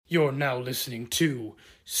You're now listening to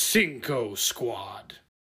Cinco Squad.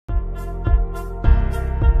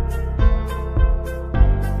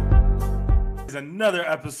 It's another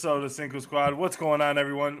episode of Cinco Squad. What's going on,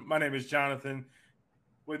 everyone? My name is Jonathan.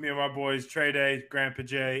 With me are my boys Trey Day, Grandpa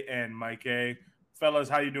J, and Mike A. Fellas,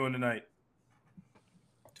 how you doing tonight?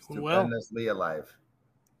 Doing well. Stupendously alive.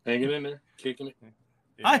 Hanging in there, kicking it.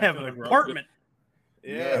 Yeah, I have an apartment.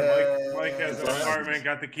 Mike has an apartment,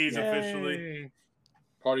 got the keys officially.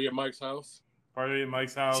 Party at Mike's house.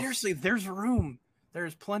 Seriously, there's room.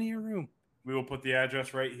 There's plenty of room. We will put the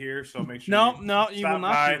address right here, so make sure you will not do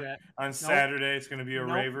that. On Saturday, it's going to be a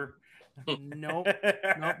raver. Nope,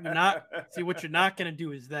 you're not. See, what you're not going to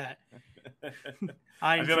do is that.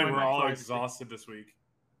 I feel like we're all exhausted this week.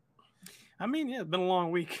 I mean, yeah, it's been a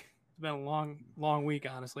long week. It's been a long week,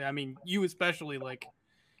 honestly. I mean, you especially, like,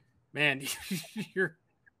 man,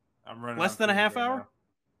 I'm running less than a half hour?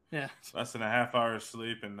 Yeah. Less than a half hour of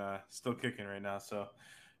sleep and still kicking right now. So,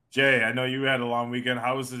 Jay, I know you had a long weekend.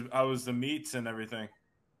 How was the meets and everything?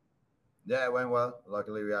 Yeah, it went well.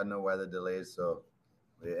 Luckily, we had no weather delays, so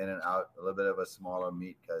we're in and out. A little bit of a smaller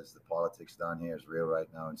meet because the politics down here is real right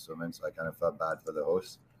now in swimming, so I kind of felt bad for the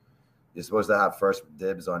host. You're supposed to have first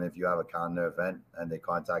dibs on if you have a calendar event, and they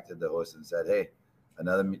contacted the host and said, hey,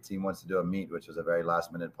 another team wants to do a meet, which was a very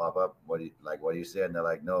last-minute pop-up. What do you say? And they're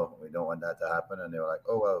like, no, we don't want that to happen. And they were like,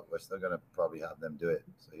 oh, well, we're still going to probably have them do it.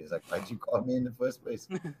 So he's like, why'd you call me in the first place?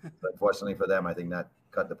 But unfortunately for them, I think that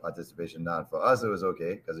cut the participation down. For us, it was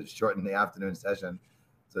okay because it shortened the afternoon session.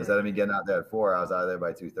 So instead of me getting out there at 4, I was out there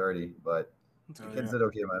by 2:30. But the kids did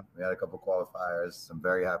okay, man. We had a couple qualifiers, some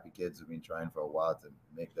very happy kids who've been trying for a while to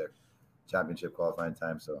make their championship qualifying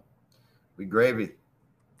time. So we gravy.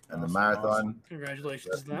 And the marathon. Awesome.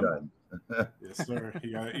 Congratulations to them. Yes, sir.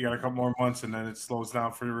 You got a couple more months, and then it slows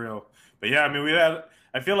down for real. But yeah, I mean,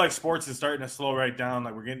 I feel like sports is starting to slow right down.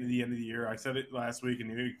 Like we're getting to the end of the year. I said it last week and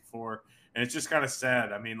the week before, and it's just kind of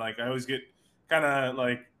sad. I mean, like I always get kind of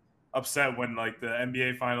like upset when like the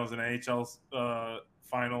NBA finals and NHL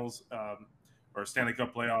finals or Stanley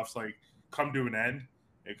Cup playoffs like come to an end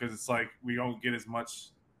because it's like we don't get as much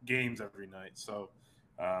games every night. So.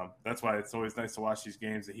 That's why it's always nice to watch these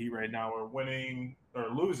games. The Heat right now are winning or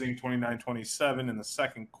losing 29-27 in the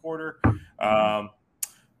second quarter.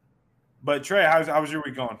 But Trey, how was your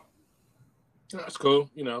week going? That's cool.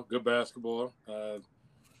 Good basketball.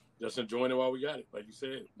 Just enjoying it while we got it. Like you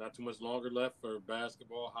said, not too much longer left for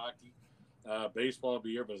basketball, hockey, baseball will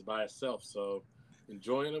be here, but it's by itself. So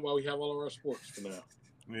enjoying it while we have all of our sports for now.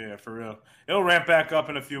 Yeah, for real. It'll ramp back up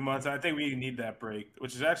in a few months. I think we need that break,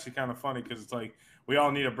 which is actually kind of funny because it's like we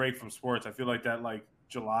all need a break from sports. I feel like that like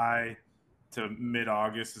July to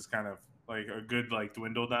mid-August is kind of like a good like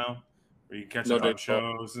dwindle down where you catch up on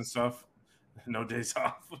shows and stuff. No days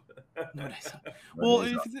off. No days off. Well,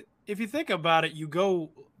 if you think about it, you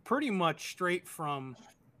go pretty much straight from,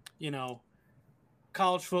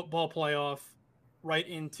 college football playoff right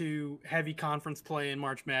into heavy conference play in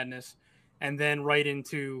March Madness. And then right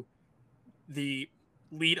into the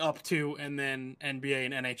lead up to and then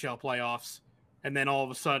NBA and NHL playoffs. And then all of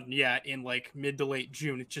a sudden, in like mid to late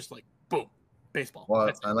June, it's just like, boom, baseball. Well,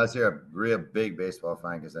 unless you're a real big baseball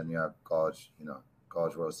fan, because then you have college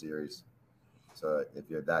World Series. So if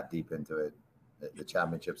you're that deep into it, the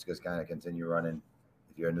championships just kind of continue running.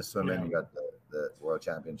 If you're into swimming, you got the World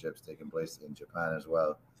Championships taking place in Japan as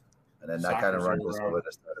well. And then that kind of runs us over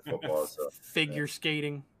the start of football. So figure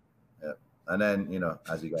skating. Yeah. And then,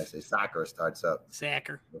 as you guys say, soccer starts up.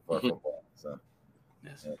 Before football. So,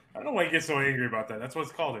 yes. Yeah. I don't know why you get so angry about that. That's what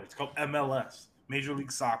it's called. It's called MLS, Major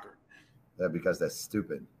League Soccer. Yeah, because they're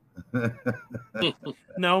stupid.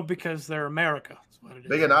 No, because they're America. That's what it is.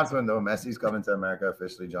 Big announcement, though. Messi's coming to America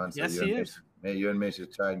officially, John. So yes, he is. You and me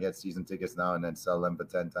should try and get season tickets now and then sell them for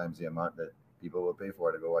 10 times the amount that people will pay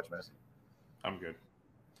for to go watch Messi. I'm good.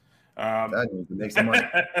 You can make some money.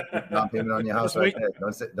 Down payment on your house right there.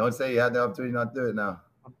 Don't say you had the opportunity not to do it now.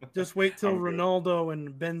 Just wait till Ronaldo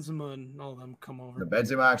and Benzema and all of them come over.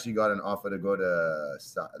 Benzema actually got an offer to go to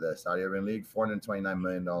the Saudi Arabian League, $429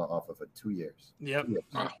 million offer for 2 years. Yep. 2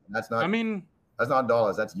 years. That's not. I mean, that's not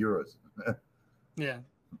dollars. That's euros. Yeah.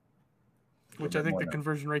 Which I think the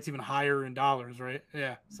conversion rate's even higher in dollars, right?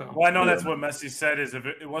 Yeah. So. Well, I know that's what Messi said. Is if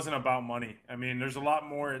it wasn't about money. I mean, there's a lot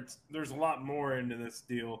more. There's a lot more into this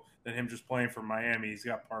deal than him just playing for Miami. He's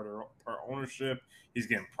got part ownership. He's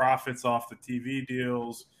getting profits off the TV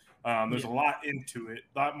deals. There's a lot into it.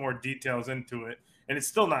 A lot more details into it, and it's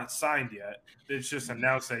still not signed yet. It's just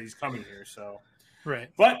announced that he's coming here. So. Right.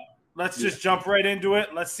 But let's just jump right into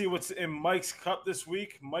it. Let's see what's in Mike's cup this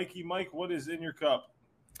week. Mike, what is in your cup?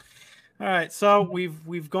 All right, so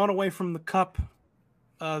we've gone away from the cup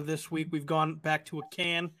this week. We've gone back to a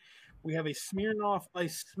can. We have a Smirnoff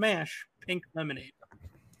Ice Smash pink lemonade.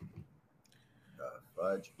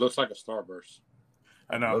 Fudge. Looks like a Starburst.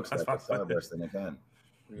 I know. Looks like a Starburst in a can.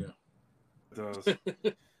 Yeah. It does.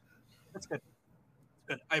 That's good.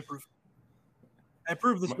 Good. I approve. I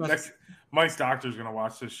approve this. Mike's doctor's gonna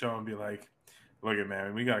watch this show and be like, "Look at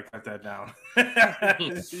man, we gotta cut that down."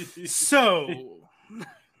 So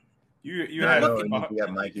you need to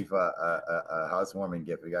get Mikey for a housewarming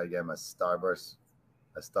gift. We gotta get him a Starburst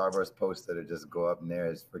poster to just go up near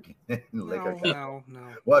his freaking liquor cabinet.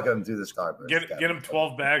 No. Welcome to the Starburst. Get him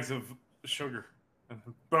 12 bags of sugar.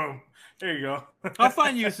 Boom. There you go. I'll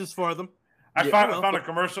find uses for them. I found a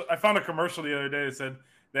commercial. I found a commercial the other day that said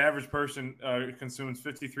the average person consumes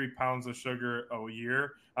 53 pounds of sugar a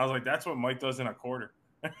year. I was like, that's what Mike does in a quarter.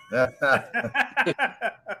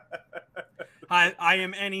 I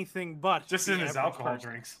am anything but just in his alcohol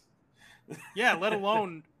drinks. Yeah, let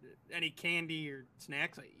alone any candy or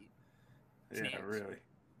snacks I eat. Yeah, really.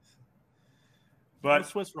 But I'm a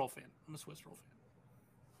Swiss roll fan.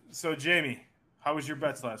 So, Jamie, how was your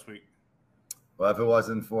bets last week? Well, if it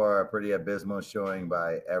wasn't for a pretty abysmal showing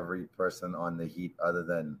by every person on the Heat other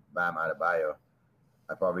than Bam Adebayo,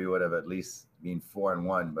 I probably would have at least been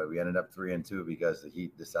 4-1, but we ended up 3-2 because the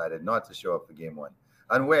Heat decided not to show up for game 1.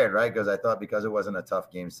 And weird, right? Because I thought because it wasn't a tough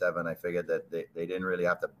game 7, I figured that they didn't really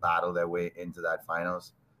have to battle their way into that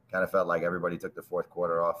finals. Kind of felt like everybody took the fourth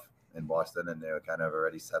quarter off in Boston and they were kind of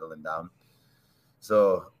already settling down.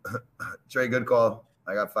 So, Trey, good call.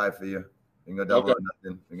 I got 5 for you. You can go double or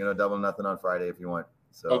nothing. You can go double nothing on Friday if you want.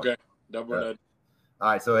 So okay, double nothing. All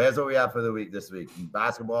right, so here's what we have for the week this week.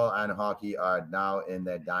 Basketball and hockey are now in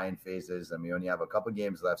their dying phases, and we only have a couple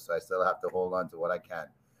games left, so I still have to hold on to what I can.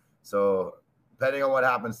 So depending on what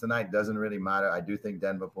happens tonight, doesn't really matter. I do think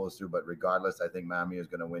Denver pulls through, but regardless, I think Miami is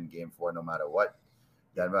going to win game 4 no matter what.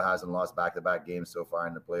 Denver hasn't lost back-to-back games so far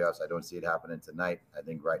in the playoffs. I don't see it happening tonight. I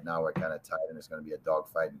think right now we're kind of tied, and it's going to be a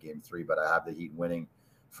dogfight in game 3, but I have the Heat winning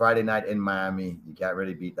Friday night in Miami. You can't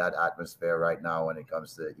really beat that atmosphere right now when it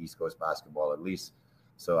comes to East Coast basketball, at least.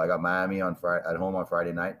 So I got Miami at home on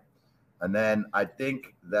Friday night. And then I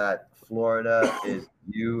think that Florida is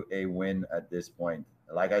due a win at this point.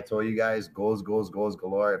 Like I told you guys, goals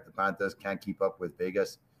galore. If the Panthers can't keep up with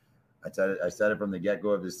Vegas, I said it from the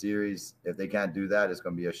get-go of the series. If they can't do that, it's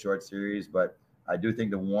going to be a short series. But I do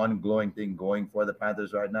think the one glowing thing going for the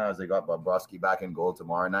Panthers right now is they got Bobrovsky back in goal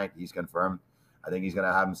tomorrow night. He's confirmed. I think he's going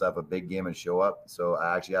to have himself a big game and show up. So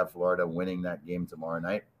I actually have Florida winning that game tomorrow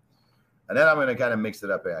night. And then I'm going to kind of mix it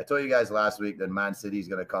up here. I told you guys last week that Man City is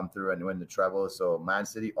going to come through and win the treble. So Man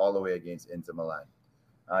City all the way against Inter Milan.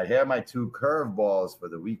 Here are my 2 curveballs for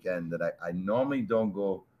the weekend that I normally don't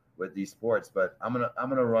go with these sports, but I'm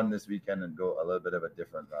gonna run this weekend and go a little bit of a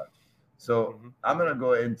different route. So I'm going to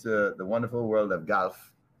go into the wonderful world of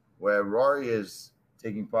golf, where Rory is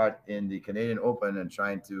taking part in the Canadian Open and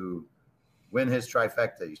trying to win his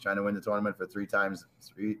trifecta. He's trying to win the tournament for the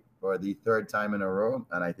 3rd time in a row,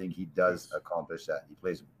 and I think he does accomplish that. He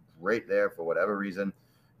plays great there for whatever reason.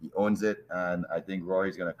 He owns it, and I think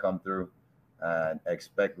Rory's going to come through, and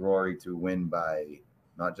expect Rory to win by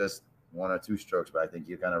not just 1 or 2 strokes, but I think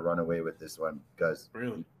he'll kind of run away with this one because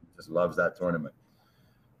he just loves that tournament.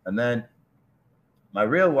 And then my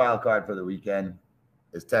real wild card for the weekend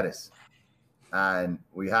is tennis. And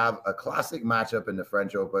we have a classic matchup in the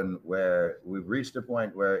French Open where we've reached a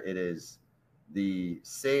point where it is the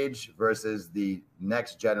sage versus the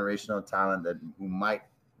next generational talent that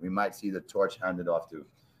we might see the torch handed off to.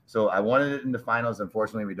 So I wanted it in the finals.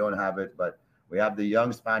 Unfortunately, we don't have it, but we have the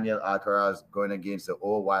young Spaniard Alcaraz going against the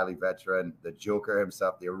old wily veteran, the Joker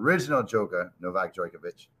himself, the original Joker, Novak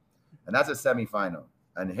Djokovic. And that's a semifinal.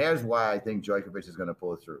 And here's why I think Djokovic is going to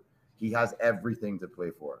pull through. He has everything to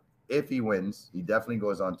play for. If he wins, he definitely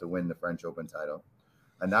goes on to win the French Open title.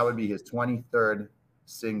 And that would be his 23rd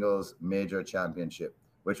singles major championship,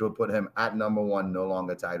 which will put him at number 1, no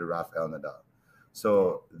longer tied to Rafael Nadal.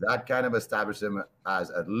 So that kind of established him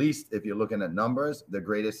as, at least if you're looking at numbers, the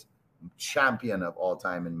greatest champion of all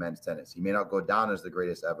time in men's tennis. He may not go down as the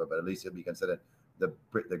greatest ever, but at least he'll be considered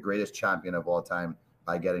the greatest champion of all time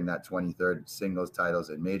by getting that 23rd singles titles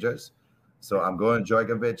in majors. So I'm going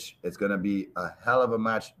Djokovic. It's going to be a hell of a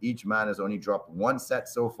match. Each man has only dropped 1 set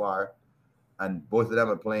so far, and both of them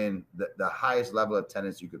are playing the highest level of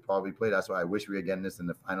tennis you could probably play. That's why I wish we were getting this in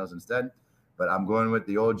the finals instead. But I'm going with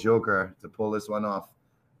the old Joker to pull this one off.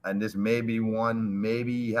 And this may be one,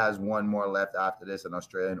 maybe he has one more left after this, an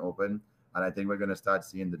Australian Open. And I think we're going to start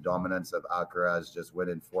seeing the dominance of Alcaraz just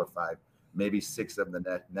winning 4 or 5, maybe 6 of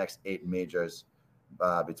the next 8 majors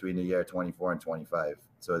between the year 24 and 25.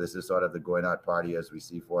 So this is sort of the going out party as we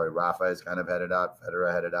see for it. Rafa is kind of headed out.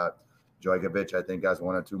 Federer headed out. Djokovic, I think, has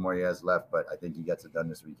 1 or 2 more years left, but I think he gets it done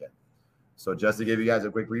this weekend. So just to give you guys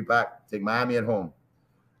a quick repack, take Miami at home.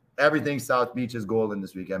 Everything South Beach is golden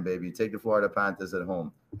this weekend, baby. Take the Florida Panthers at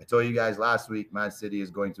home. I told you guys last week, Man City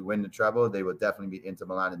is going to win the treble. They will definitely beat Inter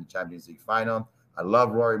Milan in the Champions League final. I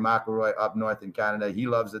love Rory McIlroy up north in Canada. He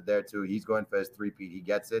loves it there too. He's going for his three-peat. He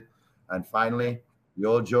gets it. And finally, the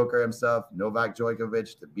old joker himself, Novak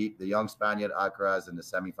Djokovic, to beat the young Spaniard Alcaraz in the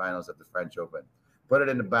semifinals of the French Open. Put it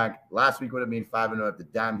in the bank. Last week would have been 5-0 if the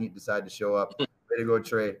damn Heat decided to show up. Way to go,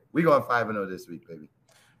 Trey. We going 5-0 this week, baby.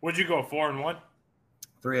 Would you go 4-1?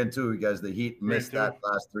 3-2 because the Heat missed that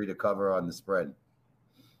last 3 to cover on the spread.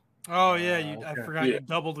 Oh yeah, I Okay. forgot you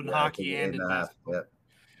doubled in hockey and in basketball.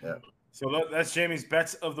 Yeah. So that's Jamie's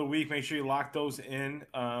bets of the week. Make sure you lock those in.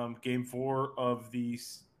 Game 4 of the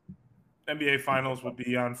NBA Finals will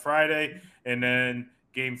be on Friday, and then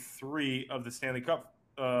Game 3 of the Stanley Cup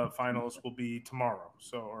Finals will be tomorrow.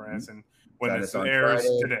 So, or as in when this airs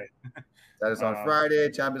today. That is on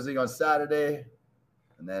Friday. Champions League on Saturday,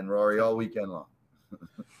 and then Rory all weekend long.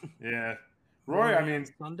 Yeah, Rory. I mean,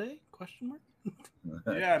 Sunday? Question mark.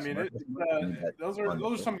 Yeah, I mean, those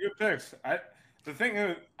are some good picks. The thing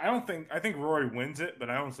is, I think Rory wins it, but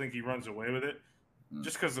I don't think he runs away with it.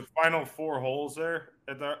 Just because the final 4 holes there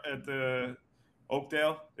at the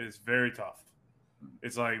Oakdale is very tough.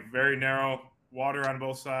 It's like very narrow, water on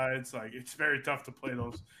both sides. Like it's very tough to play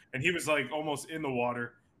those. And he was like almost in the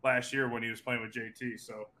water last year when he was playing with JT.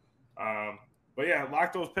 So, but yeah,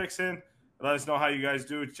 lock those picks in. Let us know how you guys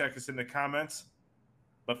do. Check us in the comments.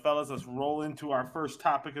 But fellas, let's roll into our first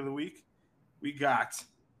topic of the week. We got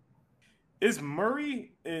is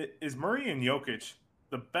Murray and Jokic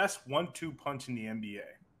the best 1-2 punch in the NBA?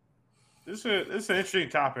 This is an interesting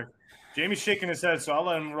topic. Jamie's shaking his head, so I'll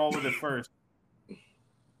let him roll with it first.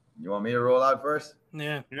 You want me to roll out first?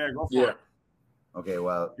 Yeah. Yeah, go for it. Okay,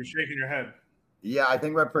 well, you're shaking your head. Yeah, I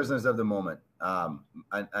think we're prisoners of the moment.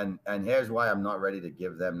 And here's why I'm not ready to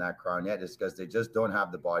give them that crown yet, is because they just don't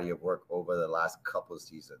have the body of work over the last couple of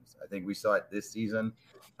seasons. I think we saw it this season,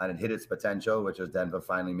 and it hit its potential, which was Denver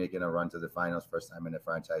finally making a run to the finals, first time in the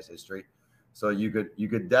franchise history. So you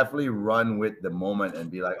could definitely run with the moment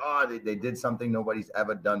and be like, oh, they did something nobody's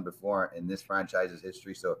ever done before in this franchise's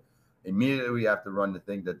history. So immediately we have to run to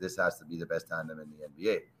think that this has to be the best tandem in the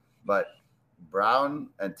NBA. But Brown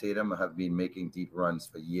and Tatum have been making deep runs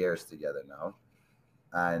for years together now.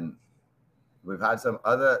 And we've had some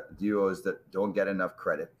other duos that don't get enough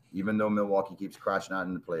credit, even though Milwaukee keeps crashing out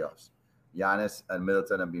in the playoffs. Giannis and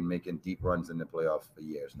Middleton have been making deep runs in the playoffs for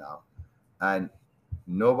years now. And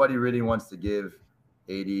nobody really wants to give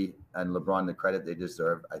AD and LeBron the credit they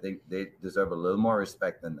deserve. I think they deserve a little more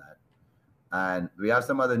respect than that. And we have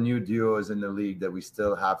some other new duos in the league that we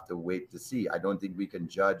still have to wait to see. I don't think we can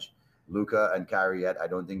judge Luka and Kyrie yet. I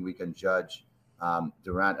don't think we can judge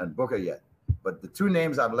Durant and Booker yet. But the 2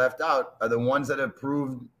 names I've left out are the ones that have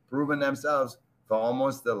proven themselves for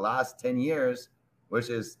almost the last 10 years, which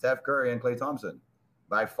is Steph Curry and Klay Thompson.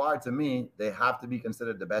 By far, to me, they have to be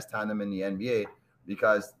considered the best tandem in the NBA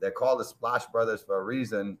because they're called the Splash Brothers for a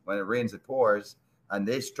reason. When it rains, it pours, and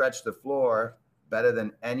they stretch the floor better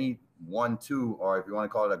than any 1-2, or if you want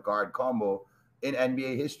to call it a guard combo, in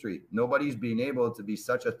NBA history. Nobody's been able to be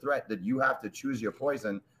such a threat that you have to choose your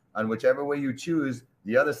poison, and whichever way you choose,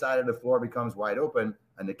 the other side of the floor becomes wide open,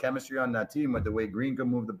 and the chemistry on that team with the way Green can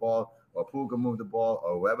move the ball, or Poole can move the ball,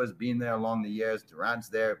 or whoever's been there along the years, Durant's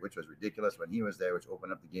there, which was ridiculous when he was there, which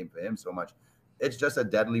opened up the game for him so much. It's just a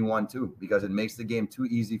deadly 1-2 because it makes the game too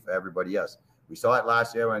easy for everybody else. We saw it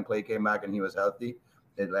last year when Klay came back and he was healthy.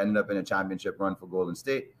 It ended up in a championship run for Golden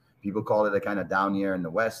State. People call it a kind of down year in the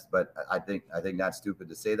West, but I think that's stupid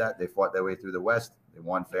to say that. They fought their way through the West. They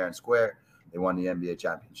won fair and square. They won the NBA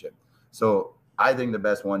championship. So I think the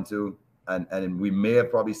best 1-2, and we may have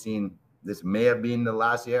probably seen this may have been the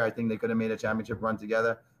last year. I think they could have made a championship run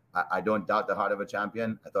together. I don't doubt the heart of a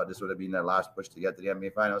champion. I thought this would have been their last push to get to the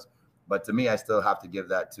NBA Finals. But to me, I still have to give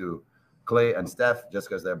that to Klay and Steph just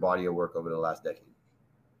because their body of work over the last decade.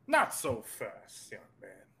 Not so fast, young man.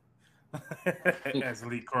 As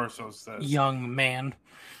Lee Corso says. Young man.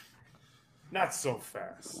 Not so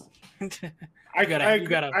fast. I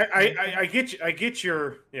get you. I get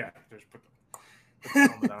your There's put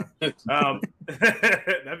the on.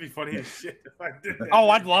 That'd be funny as shit if I did that. Oh,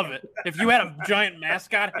 I'd love it. If you had a giant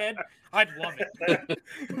mascot head, I'd love it.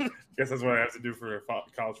 Guess that's what I have to do for a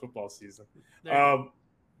college football season.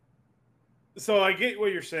 So I get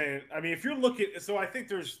what you're saying. I mean, if you're looking, so I think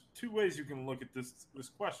there's 2 ways you can look at this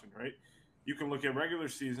question, right? You can look at regular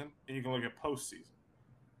season and you can look at postseason.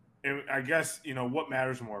 and I guess, what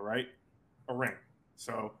matters more, right? A ring.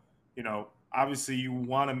 So, obviously you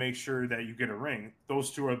want to make sure that you get a ring.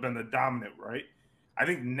 Those two have been the dominant, right? I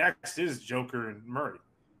think next is Joker and Murray.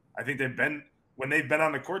 I think when they've been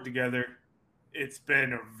on the court together, it's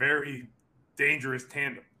been a very dangerous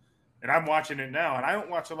tandem. And I'm watching it now, and I don't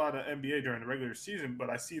watch a lot of NBA during the regular season, but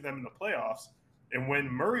I see them in the playoffs. And when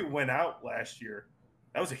Murray went out last year,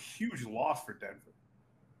 that was a huge loss for Denver.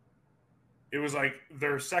 It was like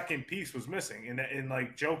their second piece was missing, and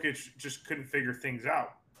like Jokic just couldn't figure things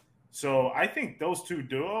out. So I think those two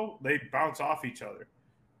duo, they bounce off each other.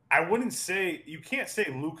 You can't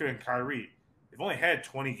say Luka and Kyrie. They've only had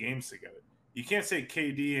 20 games together. You can't say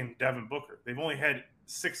KD and Devin Booker. They've only had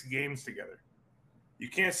 6 games together. You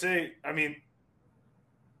can't say LeBron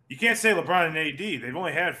and AD. They've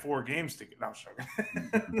only had 4 games together. No, I'm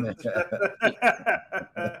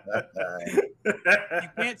You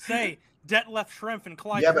can't say Detlef Schrempf and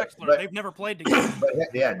Clyde Drexler. They've never played together.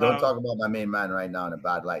 Don't talk about my main man right now in a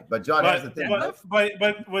bad light. But John, here's the thing.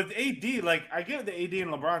 But with AD, like I give the AD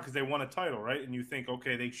and LeBron because they won a title, right? And you think,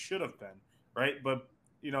 okay, they should have been, right? But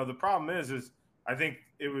the problem is I think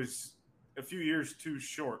it was a few years too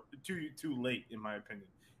short, too late, in my opinion.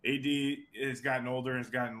 AD has gotten older and has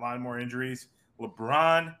gotten a lot more injuries.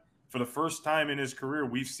 LeBron, for the first time in his career,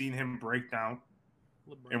 we've seen him break down,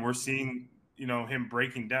 and we're seeing him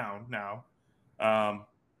breaking down now.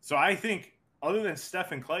 So I think other than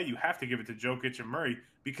Steph and Clay, you have to give it to Jokic and Murray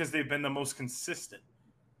because they've been the most consistent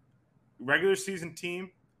regular season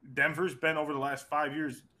team. Denver's been over the last 5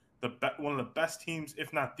 years one of the best teams,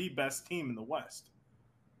 if not the best team in the West.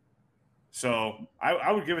 So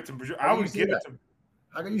I would give it to. How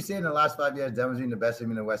can you say in the last 5 years Denver's been the best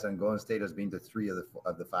team in the West and Golden State has been to 3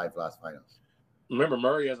 of the 5 last finals? Remember,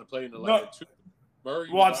 Murray hasn't played in the last 2.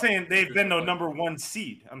 I'm saying they've been the number 1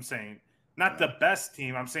 seed. I'm saying not the best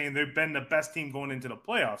team. I'm saying they've been the best team going into the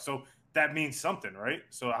playoffs. So that means something, right?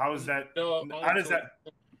 So how is that? How does that?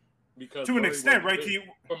 Because to an extent, right?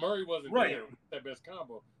 But Murray wasn't right. there. That best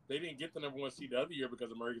combo. They didn't get the number 1 seed the other year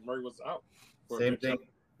because of Murray. Murray was out. Same thing.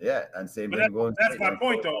 Yeah, and same thing. That's my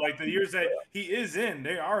point, though. Like the years that he is in,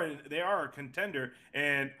 they are a contender,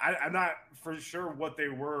 and I'm not for sure what they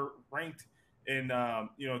were ranked in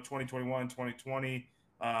 2021, 2020,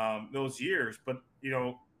 those years. But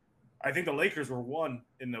I think the Lakers were 1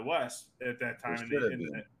 in the West at that time.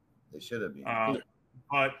 They should have been.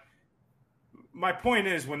 But my point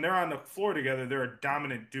is, when they're on the floor together, they're a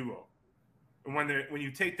dominant duo. And when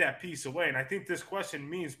you take that piece away, and I think this question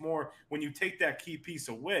means more when you take that key piece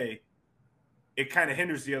away, it kind of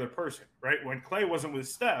hinders the other person, right? When Clay wasn't with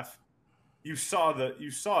Steph, you saw that. They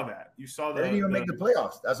didn't even make the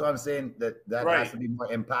playoffs. That's what I'm saying. That right. has to be more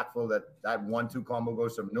impactful. That 1-2 combo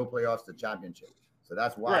goes from no playoffs to championship. So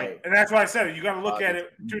that's why. Right, and that's why I said it. You got to look at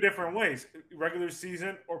it 2 different ways: regular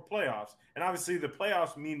season or playoffs. And obviously, the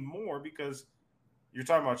playoffs mean more because you're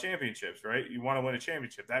talking about championships, right? You want to win a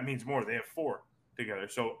championship. That means more. They have 4 together.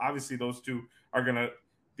 So obviously those 2 are going to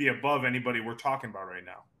be above anybody we're talking about right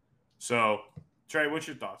now. So, Trey, what's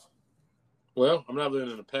your thoughts? Well, I'm not living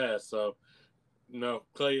in the past. So,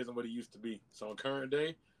 Clay isn't what he used to be. So in current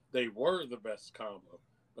day, they were the best combo.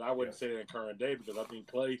 But I wouldn't say that in current day because I think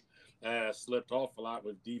Clay has slipped off a lot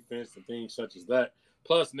with defense and things such as that.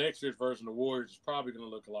 Plus, next year's version of the Warriors is probably going to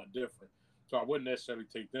look a lot different. So I wouldn't necessarily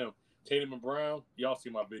take them. Tatum and Brown, y'all see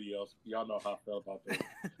my videos. Y'all know how I felt about them.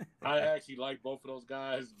 I actually like both of those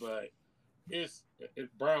guys, but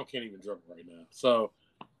Brown can't even dribble right now. So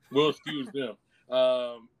we'll excuse them.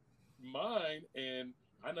 Mine, and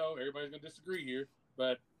I know everybody's going to disagree here,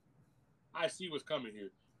 but I see what's coming here.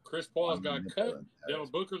 Chris Paul's got cut. Devin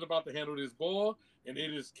Booker's about to handle this ball, and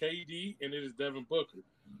it is KD and it is Devin Booker.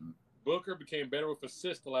 Mm-hmm. Booker became better with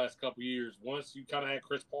assists the last couple of years once you kind of had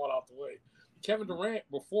Chris Paul out the way. Kevin Durant,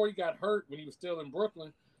 before he got hurt when he was still in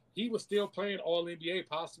Brooklyn, he was still playing All-NBA,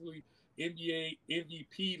 possibly NBA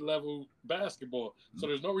MVP level basketball. So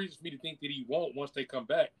there's no reason for me to think that he won't once they come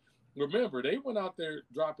back. Remember, they went out there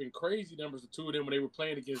dropping crazy numbers, the 2 of them, when they were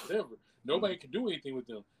playing against Denver. Nobody could do anything with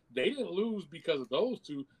them. They didn't lose because of those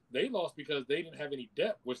 2. They lost because they didn't have any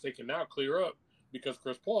depth, which they can now clear up because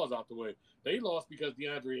Chris Paul is out the way. They lost because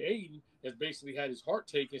DeAndre Ayton has basically had his heart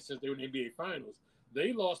taken since they were in the NBA Finals.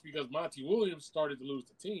 They lost because Monty Williams started to lose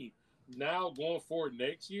the team. Now, going forward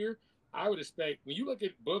next year, I would expect, when you look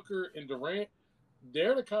at Booker and Durant,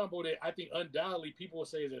 they're the combo that I think undoubtedly people will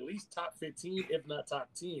say is at least top 15, if not top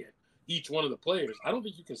 10, each one of the players. I don't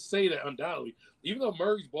think you can say that undoubtedly. Even though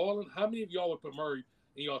Murray's balling, how many of y'all would put Murray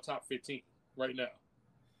in y'all top 15 right now?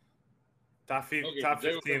 Top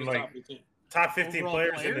 15, like top 15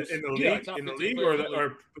 players in the league,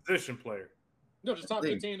 or position player? No, just top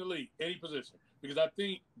 15 in the league, any position. Because I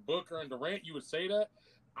think Booker and Durant, you would say that.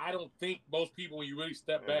 I don't think most people, when you really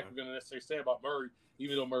step back, are going to necessarily say about Murray,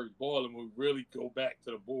 even though Murray's balling, will really go back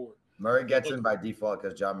to the board. Murray gets in by default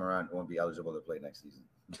because John Morant won't be eligible to play next season.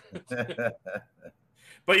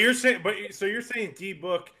 But you're saying D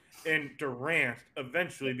Book and Durant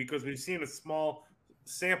eventually, because we've seen a small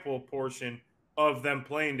sample portion of them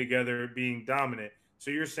playing together being dominant. So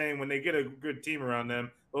you're saying when they get a good team around them,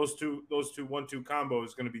 those two 1-2 combo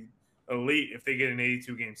is going to be elite if they get an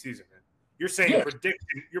 82 game season. You're saying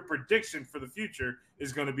your prediction for the future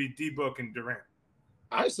is going to be D Book and Durant.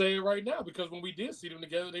 I say it right now because when we did see them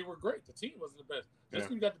together, they were great. The team wasn't the best. Just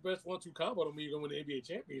when you got the best 1-2 combo, don't mean you're going to win the NBA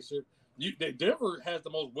championship. Denver has the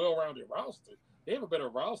most well-rounded roster. They have a better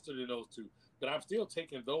roster than those two. But I'm still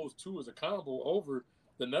taking those two as a combo over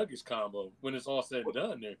the Nuggets combo when it's all said and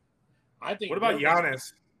done there. I think. What about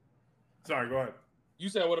Giannis? Sorry, go ahead. You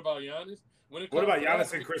said what about Giannis? What about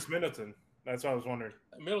Giannis and Chris Middleton? That's what I was wondering.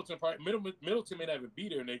 Middleton may not even be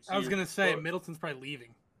there next year. I was going to say Middleton's probably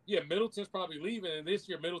leaving. Yeah, Middleton's probably leaving, and this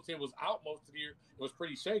year Middleton was out most of the year. It was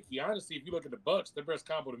pretty shaky. Honestly, if you look at the Bucks, their best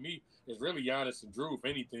combo to me is really Giannis and Drew. If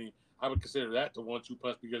anything, I would consider that the 1-2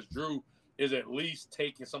 punch because Drew is at least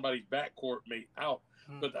taking somebody's backcourt mate out.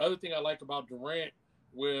 But the other thing I like about Durant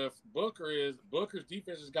with Booker is Booker's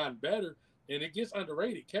defense has gotten better, and it gets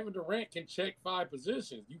underrated. Kevin Durant can check 5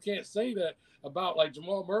 positions. You can't say that about, like,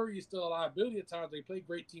 Jamal Murray is still a liability at times. They play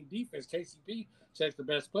great team defense. KCP checks the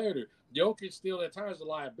best player there. Jokic still at times a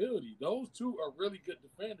liability. Those two are really good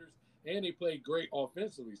defenders, and they play great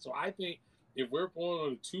offensively. So I think if we're going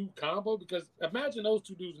on a 2 combo, because imagine those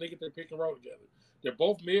two dudes, and they get their pick and roll together. They're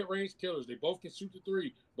both mid-range killers. They both can shoot the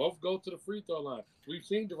 3, both go to the free throw line. We've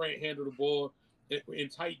seen Durant handle the ball in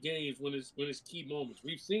tight games when it's key moments.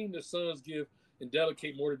 We've seen the Suns give and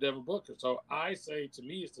delegate more to Devin Booker. So I say, to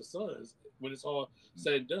me, it's the Suns when it's all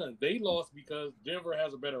said and done. They lost because Denver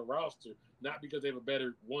has a better roster, not because they have a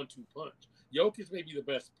better 1-2 punch. Jokic may be the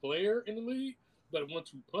best player in the league, but 1-2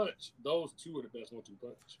 punch, those two are the best 1-2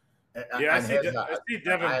 punch. Yeah, I see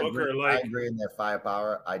Devin Booker. I agree in their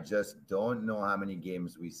firepower. I just don't know how many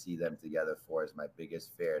games we see them together for is my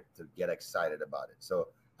biggest fear to get excited about it. So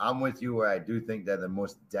I'm with you where I do think they're the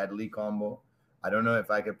most deadly combo. I don't know if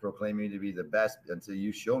I could proclaim you to be the best until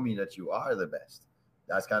you show me that you are the best.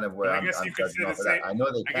 That's kind of where I guess you could say the same. I know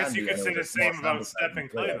they can. I guess you could say the same about Steph and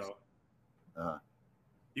Clay, though.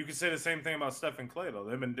 You could say the same thing about Steph and Clay, though.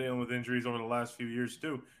 They've been dealing with injuries over the last few years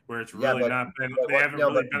too, where it's really not been. They haven't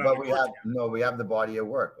really been on the court. We have the body of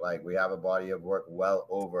work. Like we have a body of work well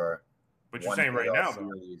over. But you're saying right now, though,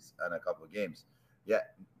 and a couple of games. Yeah,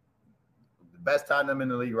 the best tandem in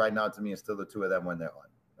the league right now to me is still the two of them when they're on.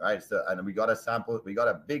 Right, so and we got a sample. We got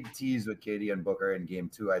a big tease with KD and Booker in Game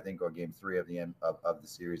 2, I think, or Game 3 of the end of the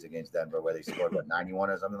series against Denver, where they scored 91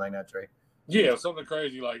 or something like that. Trey. Yeah, something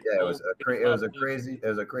crazy like. Yeah, it was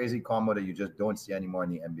a crazy combo that you just don't see anymore in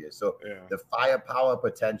the NBA. So the firepower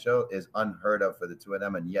potential is unheard of for the two of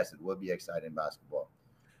them, and yes, it will be exciting basketball.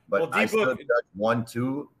 But I still judge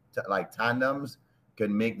 1-2 like tandems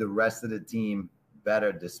can make the rest of the team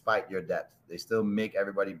better despite your depth. They still make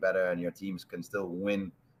everybody better, and your teams can still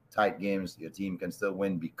win tight games. Your team can still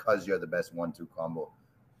win because you're the best 1-2 combo.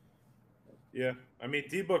 Yeah, I mean,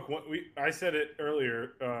 D-Book, I said it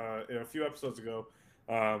earlier a few episodes ago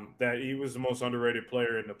that he was the most underrated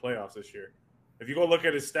player in the playoffs this year. If you go look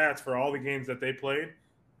at his stats for all the games that they played,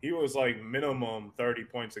 he was like minimum 30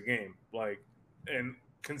 points a game, like, and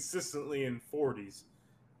consistently in 40s,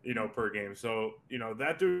 per game. So,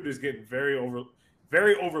 that dude is getting very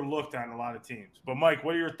overlooked on a lot of teams. But Mike,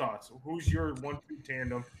 what are your thoughts? Who's your 1-2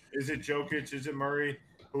 tandem? Is it Jokic? Is it Murray?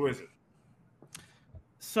 Who is it?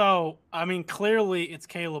 So, I mean, clearly it's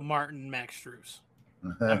Caleb Martin, Max Strus.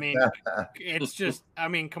 I mean, it's just,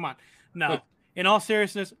 come on. No, in all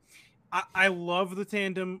seriousness, I love the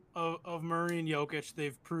tandem of Murray and Jokic.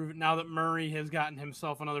 They've proven now that Murray has gotten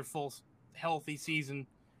himself another full healthy season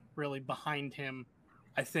really behind him.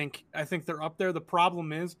 I think they're up there. The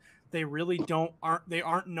problem is they really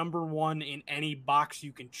aren't number one in any box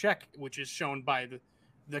you can check, which is shown by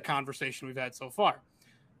the conversation we've had so far.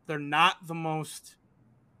 They're not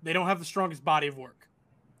they don't have the strongest body of work.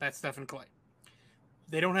 That's Steph and Clay.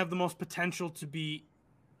 They don't have the most potential to be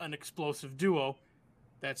an explosive duo.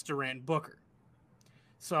 That's Durant and Booker.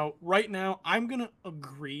 So right now, I'm going to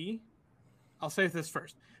agree. I'll say this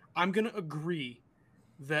first. I'm going to agree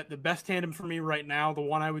that the best tandem for me right now, the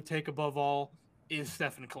one I would take above all, is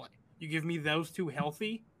Steph and Clay. You give me those two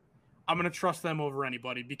healthy, I'm going to trust them over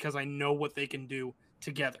anybody because I know what they can do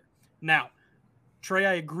together. Now, Trey,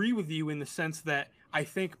 I agree with you in the sense that I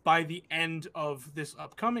think by the end of this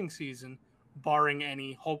upcoming season, barring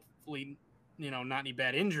any, hopefully, not any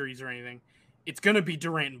bad injuries or anything, it's going to be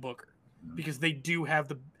Durant and Booker because they do have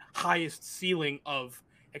the highest ceiling of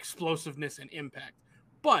explosiveness and impact.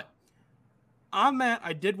 But on that,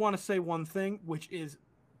 I did want to say one thing, which is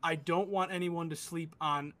I don't want anyone to sleep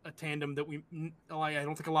on a tandem that I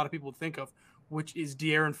don't think a lot of people would think of, which is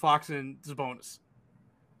De'Aaron Fox and Sabonis.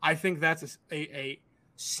 I think that's a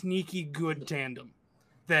sneaky good tandem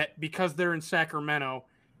that because they're in Sacramento,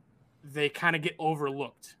 they kind of get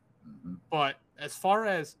overlooked. Mm-hmm. But as far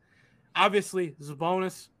as obviously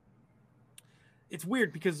Sabonis, it's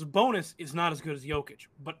weird because Sabonis is not as good as Jokic,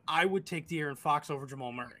 but I would take De'Aaron Fox over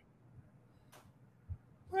Jamal Murray.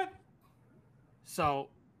 What? So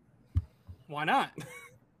why not?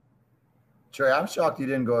 Trey, I'm shocked you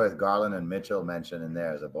didn't go with Garland and Mitchell mentioned in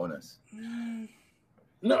there as a bonus.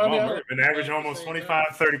 No, Murray's been averaging almost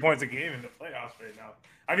 25, 30 points a game in the playoffs right now.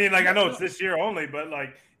 I mean, I know it's this year only, but,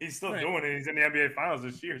 he's still doing it. He's in the NBA Finals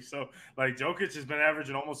this year. So, Jokic has been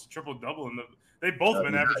averaging almost a triple-double. They've both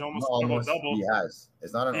been averaging almost a triple-double. He has.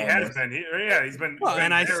 It's not an He almost. has been. He's been. Well,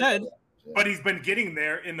 and I said. But he's been getting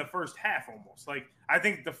there in the first half almost. I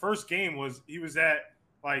think the first game he was at,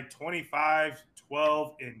 25,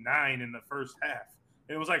 12, and 9 in the first half.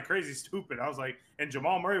 It was crazy stupid. I was and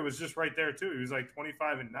Jamal Murray was just right there too. He was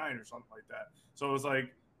 25 and 9 or something like that. So it was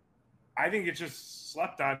I think it's just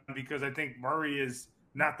slept on because I think Murray is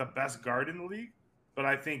not the best guard in the league, but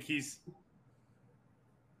I think he's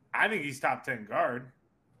top 10 guard.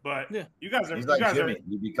 But yeah, you guys are. He's like Jimmy.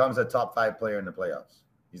 He becomes a top 5 player in the playoffs.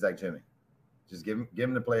 He's like Jimmy. Just give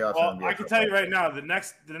him the playoffs. Well, I can tell you right now, the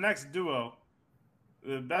next duo,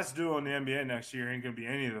 the best duo in the NBA next year ain't gonna be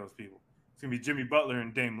any of those people. It's going to be Jimmy Butler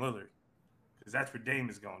and Dame Lillard because that's where Dame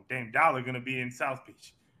is going. Dame Dollar going to be in South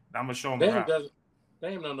Beach. I'm going to show him around.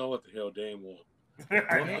 Dame don't know what the hell Dame wants.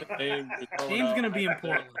 Dame's going to be in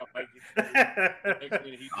Portland.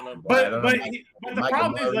 but the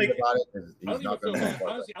problem is he's not going to be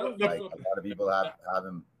Portland. A lot of people have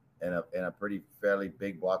him in a pretty fairly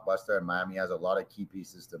big blockbuster, and Miami has a lot of key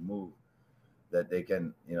pieces to move that they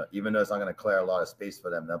can, even though it's not going to clear a lot of space for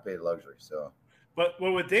them, they'll pay the luxury. So. But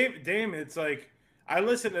with Dame, it's I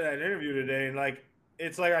listened to that interview today, and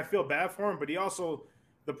it's I feel bad for him, but he also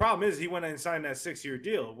the problem is he went and signed that 6-year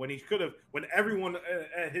deal when he could have when everyone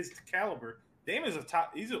at his caliber. Dame is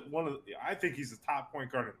I think he's a top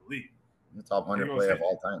point guard in the league, the top 100 player of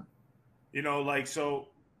all time. So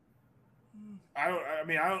I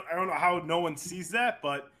don't know how no one sees that,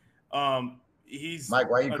 but he's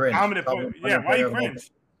Mike. Why you cringe? Dominant point. Yeah, why you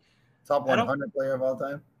cringe? Top 100 player of all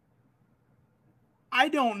time. I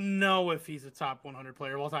don't know if he's a top 100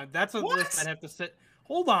 player of all time. That's a list I'd have to sit.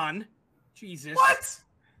 Hold on. Jesus. What?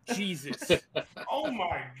 Jesus. Oh,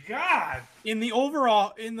 my God. In the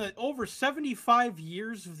over 75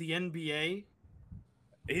 years of the NBA.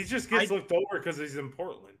 He just gets looked over because he's in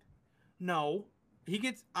Portland. No.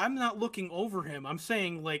 I'm not looking over him. I'm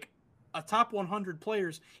saying, a top 100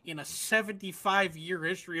 players in a 75-year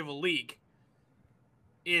history of a league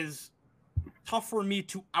is tough for me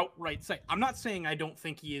to outright say. I'm not saying I don't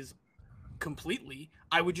think he is completely.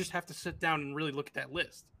 I would just have to sit down and really look at that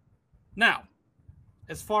list. Now,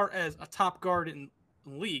 as far as a top guard in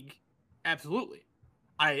the league, absolutely.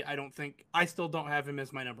 I still don't have him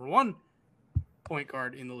as my number 1 point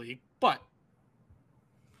guard in the league, but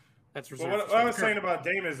that's reserved. Well, what I was saying about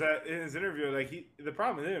Dame is that in his interview, the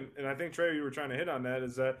problem with him, and I think Trey, you were trying to hit on that,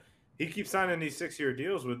 is that he keeps signing these 6-year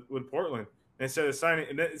deals with Portland. Instead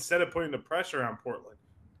of putting the pressure on Portland.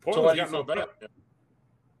 So why do you feel bad?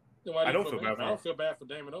 I don't feel bad. I don't feel bad for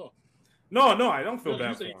Dame at all. No, I don't feel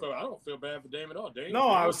bad for him. I don't feel bad for Dame at all. No,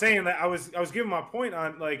 I was saying that I was giving my point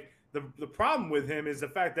on the problem with him is the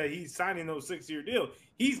fact that he's signing those 6-year deals.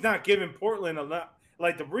 He's not giving Portland a lot.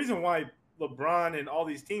 The reason why LeBron and all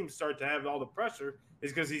these teams start to have all the pressure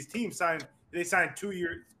is because these teams signed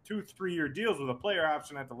 2-3-year deals with a player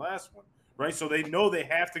option at the last one, right? So they know they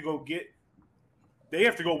have to go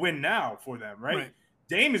win now for them, right?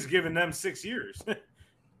 Dame is giving them 6 years.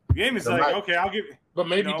 Dame is okay, I'll give. But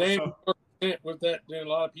maybe Dame with that, then a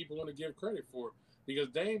lot of people want to give credit for it because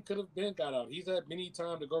Dame could have got out. He's had many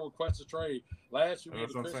time to go request a trade. Last year, we had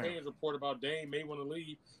the Chris Haynes report about Dame may want to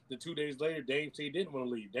leave. Then 2 days later, Dame said he didn't want to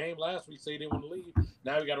leave. Dame last week said he didn't want to leave.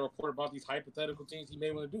 Now we got a report about these hypothetical things he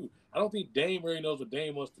may want to do. I don't think Dame really knows what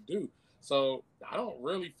Dame wants to do. So I don't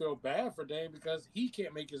really feel bad for Dame because he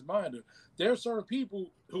can't make his mind up. There are certain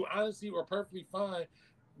people who honestly are perfectly fine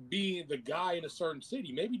being the guy in a certain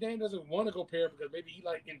city. Maybe Dame doesn't want to go pair because maybe he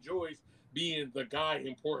enjoys being the guy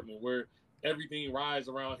in Portland where everything rides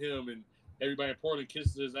around him and everybody in Portland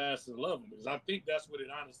kisses his ass and love him. Because I think that's what it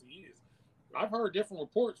honestly is. I've heard different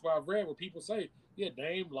reports where I've read where people say, yeah,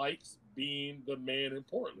 Dame likes being the man in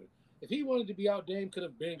Portland. If he wanted to be out, Dame could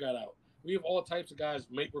have been got out. We have all types of guys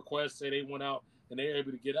make requests, say they went out, and they're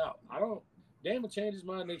able to get out. Dame will change his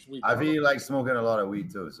mind next week. I feel you like smoking a lot of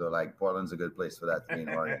weed too, so like Portland's a good place for that to be in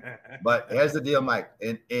Oregon. But here's the deal, Mike.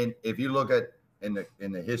 In if you look at in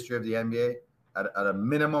the history of the NBA, at a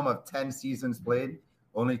minimum of 10 seasons played,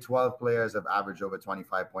 only 12 players have averaged over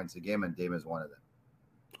 25 points a game, and Dame is one of them.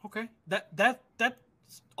 Okay, that's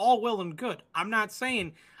all well and good. I'm not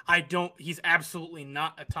saying he's absolutely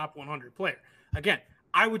not a top 100 player. Again,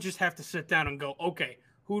 I would just have to sit down and go, okay,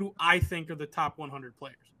 who do I think are the top 100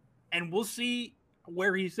 players? And we'll see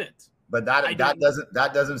where he sits. But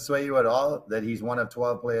that doesn't sway you at all that he's one of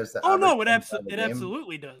 12 players to it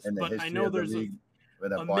absolutely does. But I know there's a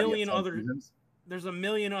million other seasons. There's a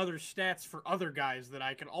million other stats for other guys that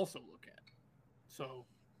I could also look at. So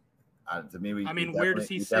to me, where does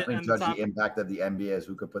he sit on the top? The impact of the NBA is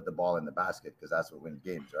who could put the ball in the basket, because that's what wins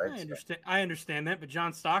games, right? I understand that, but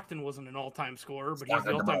John Stockton wasn't an all-time scorer, but he's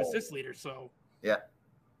the all-time assist leader. So yeah,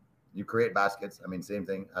 you create baskets. Same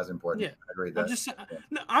thing, as important. Yeah, I agree.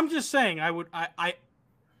 I'm just saying.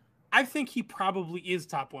 I think he probably is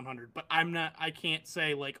top 100, but I'm not. I can't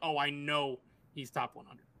say like, oh, I know he's top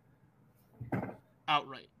 100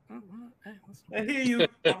 outright. I hear you.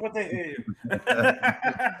 What they hear you.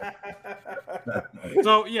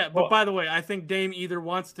 So yeah, but by the way, I think Dame either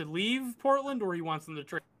wants to leave Portland or he wants them to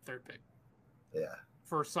trade third pick. Yeah.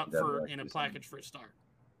 For in a package for a start.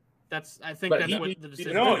 I think what the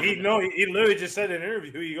decision. He literally just said in an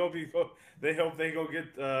interview, they hope they go get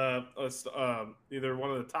either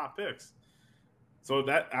one of the top picks. So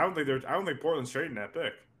that I don't think Portland's trading that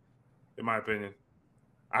pick, in my opinion.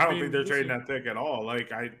 I don't think they're trading that pick at all. Like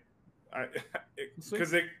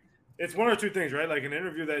because it's one or two things, right? Like an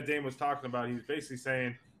interview that Dame was talking about, he's basically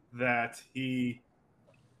saying that he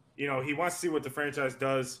wants to see what the franchise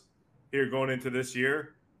does here going into this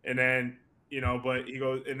year, and then but he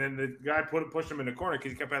goes, and then the guy pushed him in the corner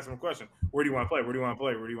because he kept asking him a question: where do you want to play? Where do you want to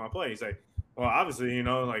play? Where do you want to play? He's like, well, obviously,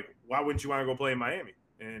 like why wouldn't you want to go play in Miami?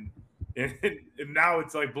 And now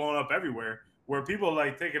it's like blown up everywhere, where people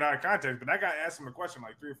like take it out of context. But that guy asked him a question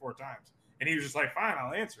like 3 or 4 times, and he was just like, "Fine,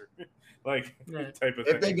 I'll answer." Like right. Type of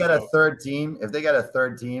thing. If they get a third team,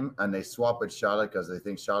 and they swap with Charlotte because they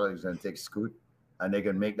think Charlotte is going to take Scoot, and they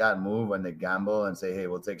can make that move when they gamble and say, "Hey,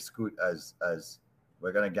 we'll take Scoot as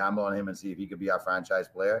we're going to gamble on him and see if he could be our franchise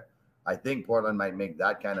player." I think Portland might make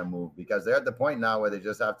that kind of move because they're at the point now where they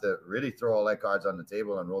just have to really throw all their cards on the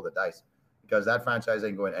table and roll the dice, because that franchise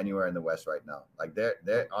ain't going anywhere in the West right now. Like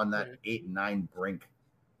they're on that 8-9 brink,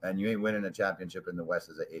 and you ain't winning a championship in the West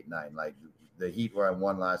as an 8-9. Like the Heat were on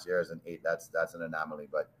 1 last year as an 8. That's an anomaly,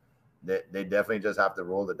 but they definitely just have to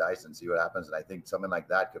roll the dice and see what happens. And I think something like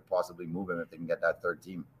that could possibly move him if they can get that third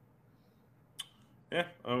team. Yeah,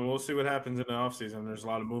 we'll see what happens in the offseason. There's a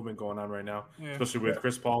lot of movement going on right now, especially with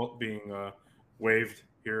Chris Paul being waived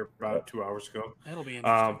here about 2 hours ago. That'll be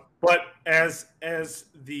interesting. But as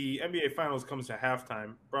the NBA Finals comes to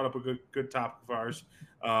halftime, brought up a good topic of ours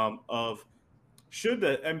of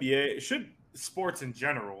should sports in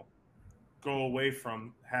general go away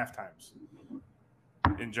from halftimes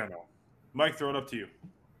in general? Mike, throw it up to you.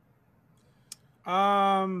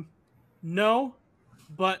 No,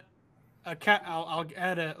 but I'll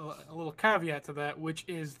add a little caveat to that, which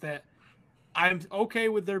is that I'm okay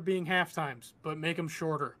with there being halftimes, but make them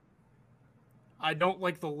shorter. I don't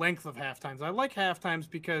like the length of halftimes. I like halftimes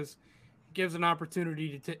because it gives an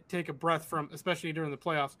opportunity to take a breath from, especially during the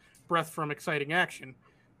playoffs, from exciting action,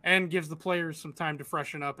 and gives the players some time to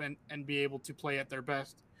freshen up and be able to play at their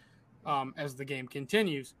best as the game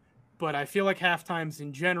continues. But I feel like halftimes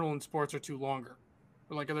in general in sports are too longer.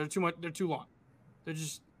 They're too long.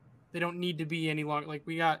 They don't need to be any longer. Like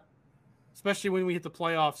we got, especially when we hit the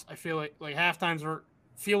playoffs, I feel like halftimes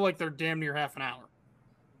feel like they're damn near half an hour.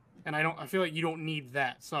 And I feel like you don't need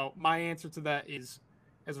that. So my answer to that is,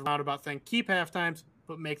 as a roundabout thing, keep halftimes,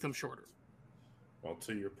 but make them shorter. Well,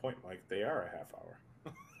 to your point, Mike, they are a half hour.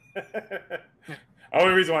 The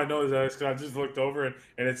only reason why I know that is because I just looked over and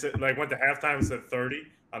it's like went to halftime and said 30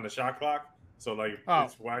 on the shot clock. So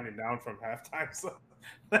it's winding down from halftime. So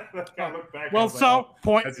I look back. Well,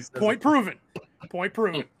 point proven. Point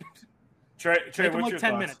proven. Trey, make them what's like your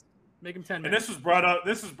 10 thoughts? minutes. Make them 10 And minutes. this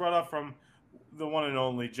was brought up from the one and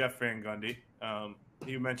only Jeff Van Gundy.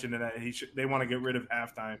 He mentioned that they want to get rid of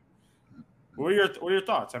halftime. What are your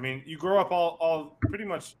thoughts? I mean, you grow up all pretty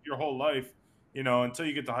much your whole life, until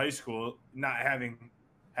you get to high school, not having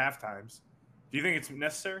halftimes. Do you think it's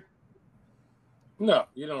necessary? No,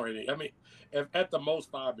 you don't really. I mean, at the most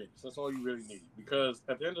 5 minutes, that's all you really need. Because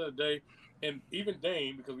at the end of the day, And even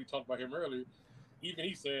Dame, because we talked about him earlier, even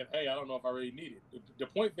he said, "Hey, I don't know if I really need it." The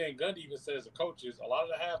point Van Gundy even says to coaches, a lot of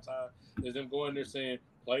the halftime is them going there saying,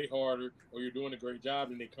 "Play harder," or "You're doing a great job,"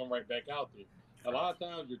 and they come right back out there. A lot of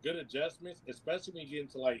times, your good adjustments, especially when you get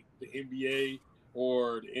into like the NBA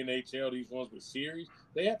or the NHL, these ones with series,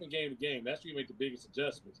 they happen game to game. That's where you make the biggest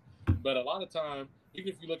adjustments. But a lot of time, even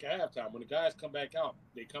if you look at halftime, when the guys come back out,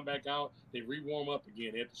 they re-warm up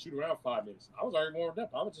again. They have to shoot around 5 minutes. I was already warmed up.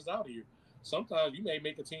 I was just out of here. Sometimes you may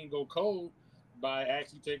make a team go cold by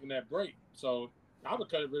actually taking that break. So I would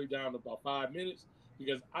cut it really down to about 5 minutes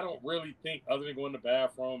because I don't really think, other than going to the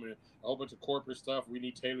bathroom and a whole bunch of corporate stuff, we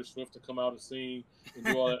need Taylor Swift to come out and sing and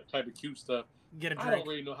do all that type of cute stuff. Get a drink. I don't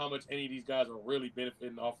really know how much any of these guys are really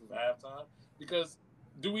benefiting off of halftime because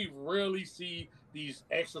do we really see these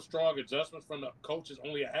extra strong adjustments from the coaches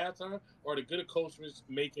only at halftime, or the good coaches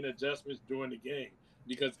making adjustments during the game?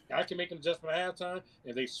 Because I can make an adjustment at halftime,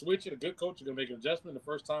 and they switch it. A good coach is going to make an adjustment the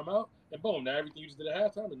first time out, and boom, now everything you just did at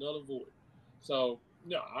halftime is null and void. So,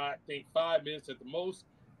 no, I think 5 minutes at the most.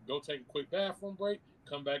 Go take a quick bathroom break,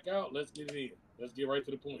 come back out. Let's get it in. Let's get right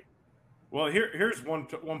to the point. Well, here's one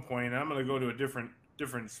point, and I'm going to go to a different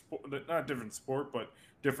sport, not different sport, but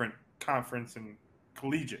different conference and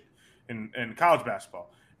collegiate and college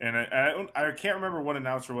basketball. And I can't remember what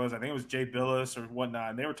announcer was. I think it was Jay Billis or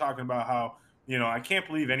whatnot. And they were talking about how, I can't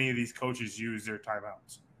believe any of these coaches use their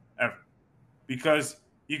timeouts ever, because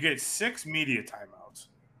you get 6 media timeouts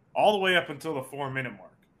all the way up until the 4-minute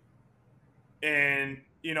mark. And,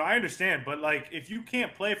 I understand, but like, if you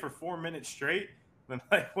can't play for 4 minutes straight, then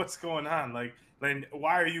like, what's going on? Like, then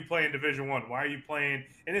why are you playing Division I? Why are you playing?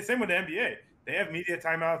 And it's same with the NBA. They have media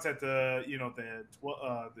timeouts at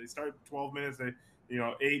they start 12 minutes. They,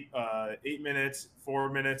 8 minutes, 4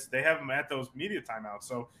 minutes. They have them at those media timeouts.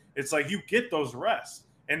 So it's like you get those rests,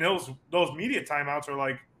 and those media timeouts are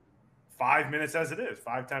like 5 minutes as it is,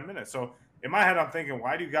 5-10 minutes. So in my head, I'm thinking,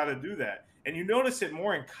 why do you got to do that? And you notice it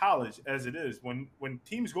more in college as it is. When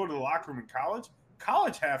teams go to the locker room in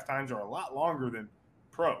college half times are a lot longer than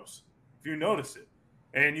pros, if you notice it.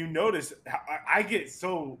 And you notice I get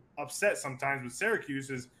so upset sometimes with Syracuse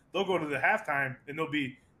is they'll go to the halftime and they'll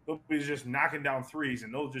be just knocking down threes,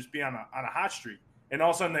 and they'll just be on a hot streak. And all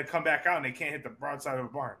of a sudden they come back out and they can't hit the broadside of a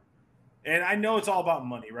barn. And I know it's all about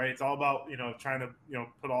money, right? It's all about, trying to,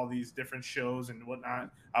 put all these different shows and whatnot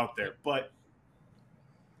out there. But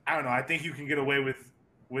I don't know. I think you can get away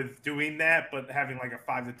with doing that, but having like a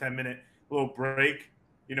 5 to 10 minute little break,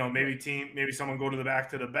 maybe someone go to the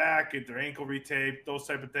back, get their ankle retaped, those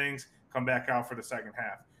type of things, come back out for the second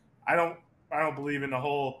half. I don't believe in the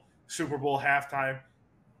whole Super Bowl halftime.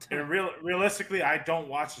 And realistically, I don't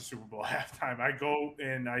watch the Super Bowl halftime. I go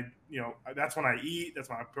and that's when I eat. That's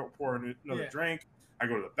when I pour another drink. I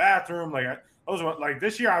go to the bathroom. Like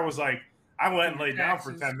this year, I was like, I went and laid down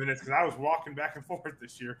for 10 minutes because I was walking back and forth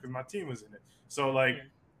this year because my team was in it. So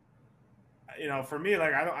for me,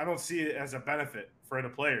 like I don't see it as a benefit for the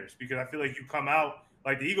players, because I feel like you come out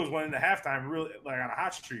like the Eagles went into halftime really like on a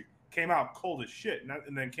hot streak, came out cold as shit,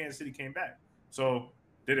 and then Kansas City came back. So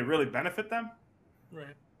did it really benefit them?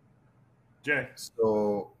 Right. Jay.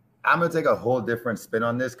 So I'm going to take a whole different spin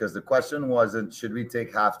on this, because the question wasn't, should we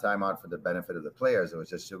take halftime out for the benefit of the players? It was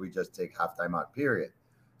just, should we just take halftime out, period?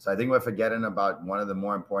 So I think we're forgetting about one of the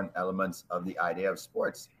more important elements of the idea of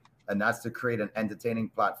sports, and that's to create an entertaining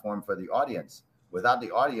platform for the audience. Without the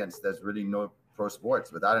audience, there's really no pro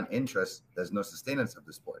sports. Without an interest, there's no sustenance of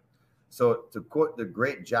the sport. So to quote the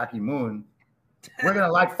great Jackie Moon, we're going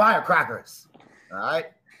to light firecrackers. All right.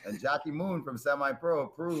 And Jackie Moon from Semi-Pro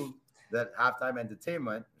proved that halftime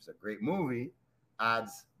entertainment, which is a great movie,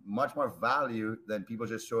 adds much more value than people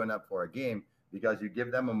just showing up for a game, because you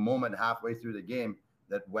give them a moment halfway through the game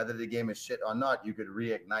that whether the game is shit or not, you could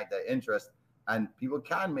reignite their interest, and people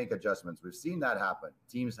can make adjustments. We've seen that happen.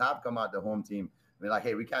 Teams have come out, the home team, I mean, like,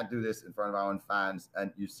 hey, we can't do this in front of our own fans.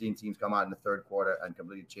 And you've seen teams come out in the third quarter and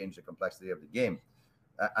completely change the complexity of the game.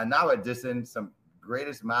 And now addition, some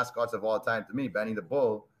greatest mascots of all time to me, Benny the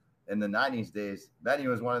Bull, in the 90s days. Benny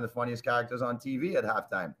was one of the funniest characters on TV at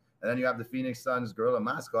halftime. And then you have the Phoenix Suns gorilla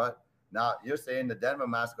mascot. Now you're saying the Denver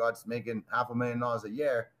mascot's making $500,000 a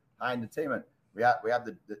year, high entertainment. We have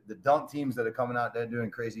the dunk teams that are coming out there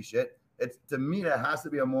doing crazy shit. It's, to me, there has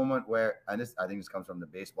to be a moment where, and this, I think this comes from the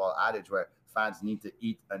baseball adage, where fans need to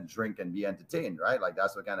eat and drink and be entertained, right? Like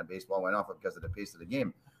that's what kind of baseball went off of because of the pace of the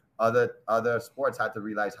game. Other sports had to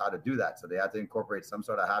realize how to do that. So they had to incorporate some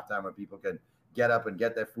sort of halftime where people can get up and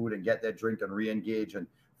get their food and get their drink and re-engage and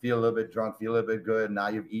feel a little bit drunk, feel a little bit good. Now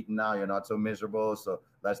you've eaten, now you're not so miserable. So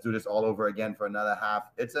let's do this all over again for another half.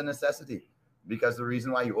 It's a necessity. because the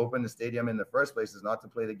reason why you open the stadium in the first place is not to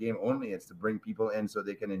play the game only. It's to bring people in so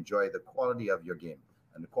they can enjoy the quality of your game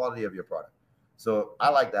and the quality of your product. So I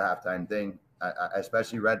like the halftime thing,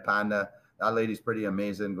 especially Red Panda. That lady's pretty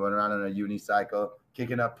amazing, going around on a unicycle,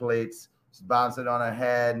 kicking up plates, bouncing on her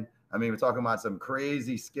head. I mean, we're talking about some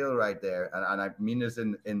crazy skill right there. And I mean this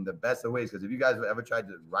in the best of ways, because if you guys have ever tried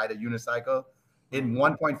to ride a unicycle, in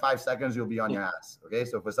 1.5 seconds, you'll be on your ass. Okay.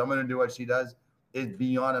 So for someone to do what she does, it's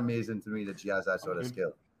beyond amazing to me that she has that sort of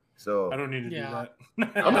skill. So I don't need to do that.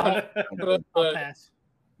 I'm not, I'll pass.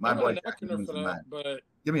 My boy, knocking her for that, but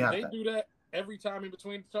give me half they that. do that every time in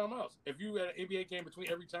between the timeouts. If you had an NBA game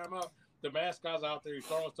between every timeout, the mascots out there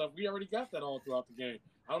throwing stuff. We already got that all throughout the game.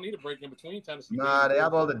 I don't need a break in between time to see. Nah, they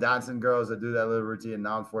have all the dancing girls that do that little routine.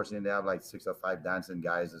 Now, unfortunately, they have like 6 or 5 dancing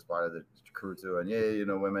guys as part of the crew too. And yeah, you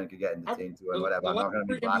know, women could get entertained too and whatever. I'm not going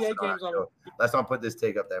to be blasting on it. So let's not put this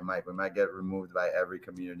take up there, Mike. We might get removed by every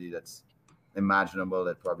community that's imaginable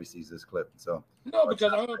that probably sees this clip. So no,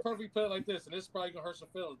 because I'm gonna perfectly put it like this, and this is probably gonna hurt some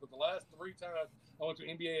feelings. But the last 3 times I went to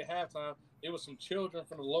NBA at halftime, it was some children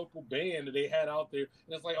from the local band that they had out there,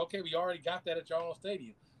 and it's like, okay, we already got that at your own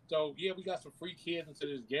stadium. So yeah, we got some free kids into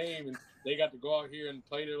this game, and they got to go out here and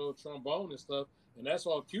play their little trombone and stuff, and that's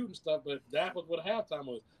all cute and stuff. But that was what halftime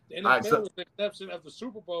was. The NFL, with the exception of the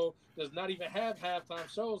Super Bowl, does not even have halftime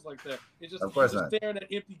shows like that. It's just staring at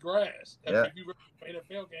empty grass. Yeah. If you remember an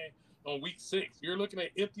NFL game on week 6, you're looking at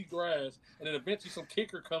empty grass, and then eventually some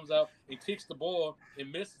kicker comes out and kicks the ball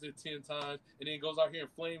and misses it 10 times, and then goes out here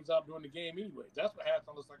and flames out during the game anyway. That's what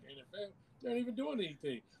halftime looks like in the NFL. They aren't even doing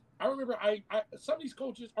anything. I remember some of these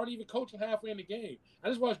coaches aren't even coaching halfway in the game. I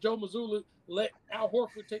just watched Joe Mazzulla let Al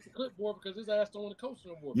Horford take the clipboard because his ass don't want to coach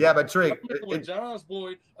no more. Yeah, but Trick, with John's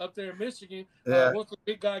boy up there in Michigan, once the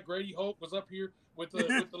big guy Grady Hope was up here with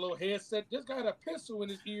the little headset, this guy had a pistol in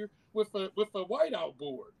his ear with a whiteout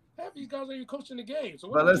board. Half these guys ain't even coaching the game.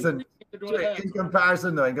 So but listen, in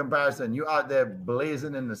comparison, you out there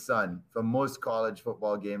blazing in the sun for most college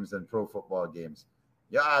football games and pro football games.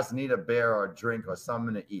 Your ass need a beer or a drink or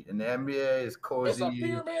something to eat. And the NBA is cozy,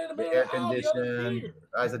 air conditioned.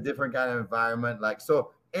 It's a different kind of environment. Like,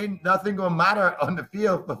 so ain't nothing gonna matter on the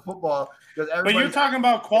field for football because everybody. But you're talking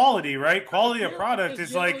about quality, right? Quality of product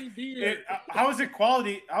is like, how is it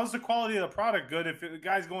quality? How's the quality of the product good if the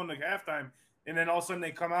guy's going to halftime and then all of a sudden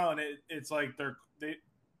they come out and it's like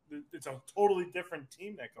it's a totally different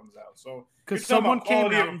team that comes out. So because someone came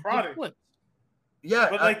out and product. Yeah,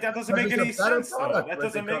 but like that doesn't make any sense. That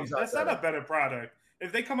doesn't make. That's not a better product.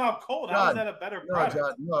 If they come out cold, how is that a better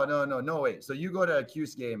product? No way. So you go to a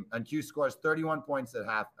Q's game and Q scores 31 points at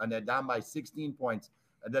half, and they're down by 16 points,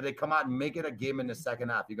 and then they come out and make it a game in the second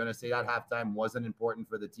half. You're going to say that halftime wasn't important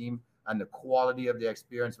for the team and the quality of the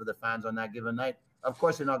experience for the fans on that given night? Of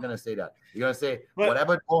course, you're not going to say that. You're going to say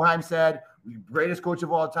whatever Boheim said, greatest coach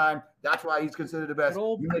of all time. That's why he's considered the best.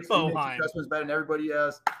 He makes adjustments better than everybody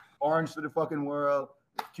else. Orange for the fucking world.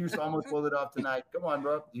 Cuse almost pulled it off tonight. Come on,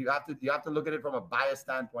 bro. You have to look at it from a biased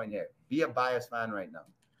standpoint here. Be a biased fan right now.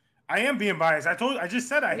 I am being biased. I just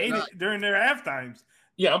said I hate it during their half times.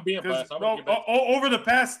 Yeah, I'm being biased. Over the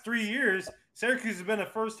past 3 years, Syracuse has been a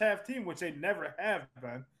first half team, which they never have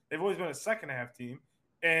been. They've always been a second half team.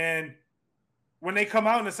 And when they come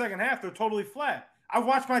out in the second half, they're totally flat. I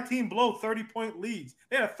watched my team blow 30-point leads.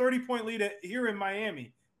 They had a 30-point lead here in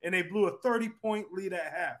Miami, and they blew a 30-point lead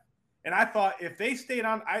at half. And I thought if they stayed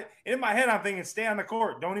on, in my head, I'm thinking, stay on the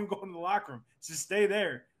court. Don't even go in the locker room. Just stay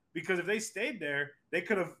there. Because if they stayed there, they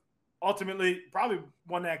could have ultimately probably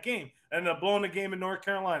won that game. Ended up blowing the game in North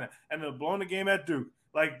Carolina. Ended up blowing the game at Duke.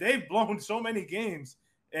 Like, they've blown so many games,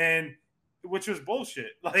 and which was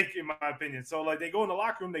bullshit, like, in my opinion. So, like, they go in the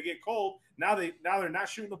locker room, they get cold. Now they're not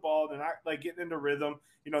shooting the ball. They're not, like, getting into rhythm.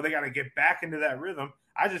 You know, they got to get back into that rhythm.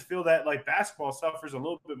 I just feel that, like, basketball suffers a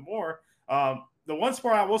little bit more. The one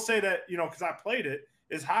sport I will say that, you know, because I played it,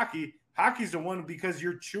 is hockey. Hockey's the one because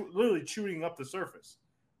you're literally chewing up the surface.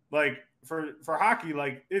 Like, for hockey,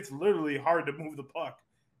 like, it's literally hard to move the puck.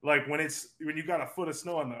 Like, when you got a foot of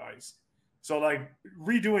snow on the ice. So, like,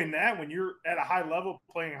 redoing that when you're at a high level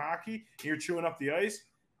playing hockey and you're chewing up the ice,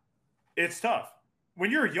 it's tough. When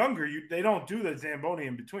you're younger, they don't do the Zamboni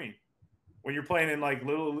in between. When you're playing in, like,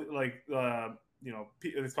 little, like, you know,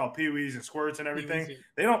 it's called peewees and squirts and everything.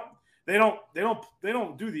 They don't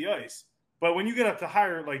do the ice. But when you get up to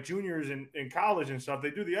higher, like, juniors in college and stuff, they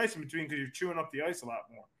do the ice in between because you're chewing up the ice a lot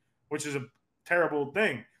more, which is a terrible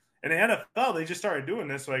thing. In the NFL, they just started doing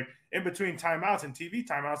this, like, in between timeouts and TV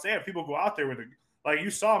timeouts. They have people go out there with like,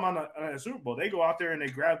 you saw them on the Super Bowl. They go out there and they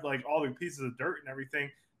grab, like, all the pieces of dirt and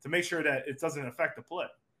everything to make sure that it doesn't affect the play.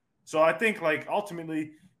 So I think like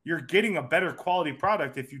ultimately you're getting a better quality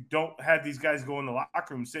product if you don't have these guys go in the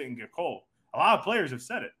locker room, sit and get cold. A lot of players have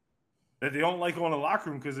said it that they don't like going to the locker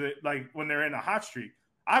room because like when they're in a hot streak.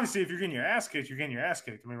 Obviously, if you're getting your ass kicked, you're getting your ass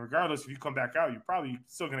kicked. I mean, regardless, if you come back out, you're probably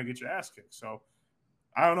still going to get your ass kicked. So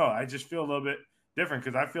I don't know. I just feel a little bit different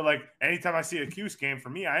because I feel like anytime I see a Cuse game,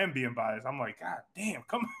 for me, I am being biased. I'm like, God damn,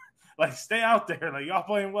 come on. Like, stay out there. Like, y'all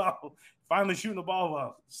playing well. Finally shooting the ball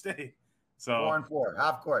well. Stay. So 4-on-4,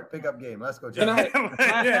 half court, pickup game. Let's go.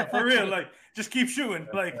 Yeah, for real. Like, just keep shooting.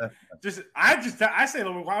 Like, I say,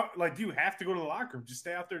 like, do you have to go to the locker room? Just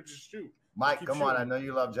stay out there, just shoot. Mike, come shooting. On. I know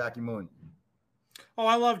you love Jackie Moon. Oh,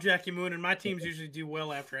 I love Jackie Moon, and my teams usually do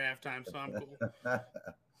well after halftime, so I'm cool.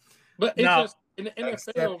 But it's just in the NFL,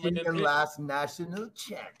 except in the last national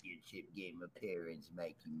championship game appearance,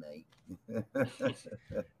 Mikey Mike.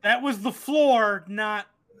 That was the floor, not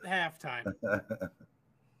halftime.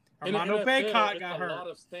 Armando Baycott got hurt. A lot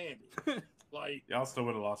of standing. Like y'all still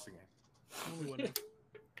would have lost the game.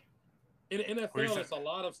 In the NFL, it's a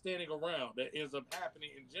lot of standing around that ends up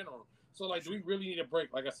happening in general. So, like, do we really need a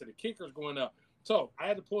break? Like I said, the kicker's going up. So, I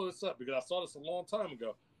had to pull this up because I saw this a long time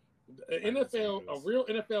ago. A real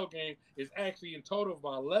NFL game is actually in total of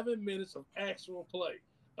about 11 minutes of actual play.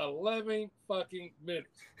 11 fucking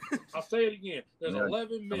minutes. I'll say it again. There's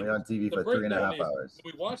 11 minutes. We're on TV for 3.5 hours.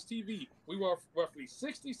 When we watch TV, we watch roughly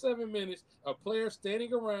 67 minutes of players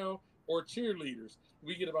standing around or cheerleaders.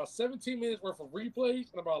 We get about 17 minutes worth of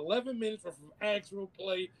replays and about 11 minutes worth of actual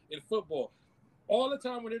play in football. All the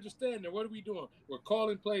time when they're just standing there, what are we doing? We're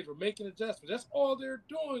calling plays. We're making adjustments. That's all they're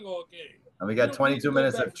doing all game. And we got 22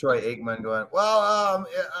 minutes of Troy Aikman going,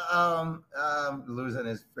 losing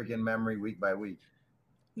his freaking memory week by week.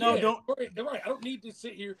 No, don't. Right. I don't need to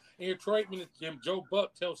sit here and hear Troy Aikman and Joe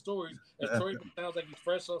Buck tell stories. And Troy Aikman sounds like he's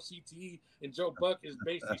fresh off CTE, and Joe Buck is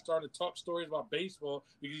basically starting to talk stories about baseball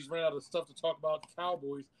because he's ran out of stuff to talk about the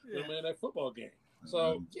Cowboys when they're in that football game.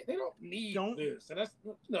 So they don't need this. And that's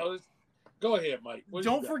go ahead, Mike.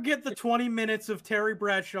 Don't forget the 20 minutes of Terry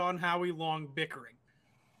Bradshaw and Howie Long bickering.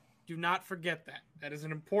 Do not forget that. That is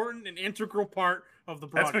an important and integral part of the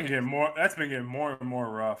broadcast. That's been getting more and more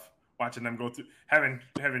rough. Watching them go through, having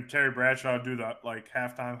Terry Bradshaw do the like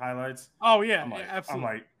halftime highlights. Oh yeah,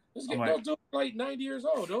 absolutely. Those dudes are like 90 years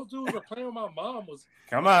old. Those dudes were playing when my mom was.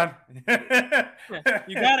 Come on,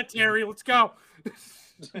 you got it, Terry. Let's go.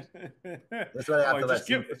 That's why I have to let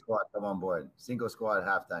Cinco Squad come on board. Cinco Squad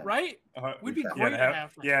halftime, right? We'd be great at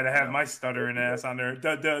halftime. Yeah, to have my stuttering ass on there.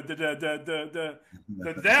 The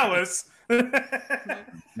Dallas.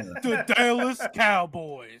 The Dallas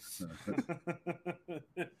Cowboys.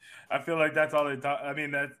 I feel like that's all they talk. I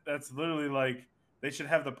mean, that's literally like they should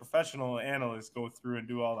have the professional analysts go through and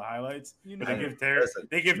do all the highlights. But they give Terry.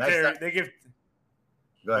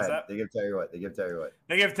 Go ahead. They give Terry what? They give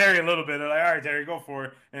Terry a little bit. They're like, all right, Terry, go for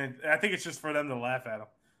it. And I think it's just for them to laugh at him.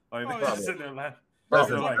 Like they're just sitting there laughing.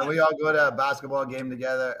 Listen, when we all go to a basketball game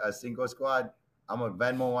together, a Cinco Squad, I'm going to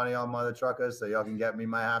Venmo one of y'all mother truckers so y'all can get me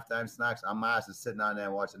my halftime snacks. My ass is sitting on there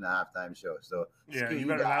and watching the halftime show. So yeah, you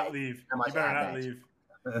better not leave. You better not leave.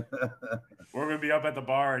 We're gonna be up at the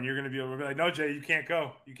bar, and you're gonna be like, "No, Jay, you can't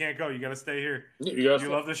go. You can't go. You got to stay here. You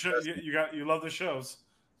love the show. You love the shows."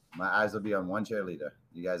 My eyes will be on one cheerleader.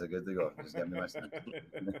 You guys are good to go. Just get me my snack.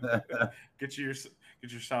 Get your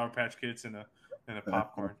Sour Patch Kids and a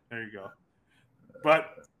popcorn. There you go.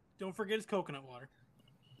 But don't forget his coconut water.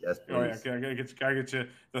 Yes, please. Oh yeah, I get you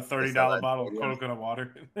the $30 bottle of coconut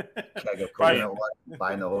water. Keg of coconut water.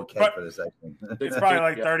 Buying the whole keg for the section. It's probably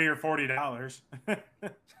like $30 or $40.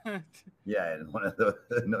 Yeah, and one of those.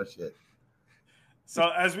 No shit. So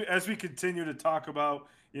as we continue to talk about,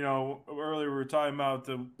 earlier we were talking about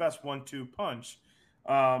the best 1-2 punch.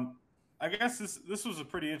 I guess this was a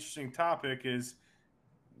pretty interesting topic. Is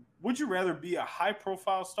would you rather be a high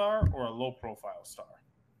profile star or a low profile star?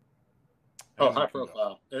 Oh, high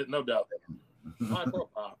profile, no doubt. High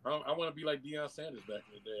profile. I want to be like Deion Sanders back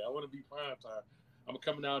in the day. I want to be prime time. I'm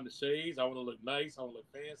coming out in the shades. I want to look nice. I want to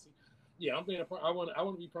look fancy. Yeah, I want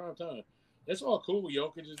to be prime time. That's all cool what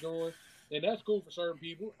Jokic is doing, and that's cool for certain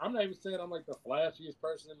people. I'm not even saying I'm like the flashiest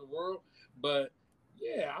person in the world, but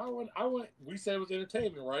yeah, I want. We said it was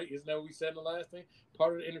entertainment, right? Isn't that what we said in the last thing?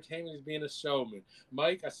 Part of the entertainment is being a showman.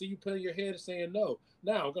 Mike, I see you putting your head and saying no.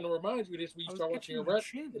 Now I'm going to remind you this when you start watching your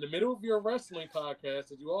wrestling in the middle of your wrestling podcast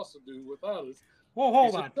that you also do with others. Well,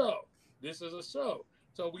 hold on. This is a show.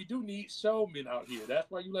 So we do need showmen out here. That's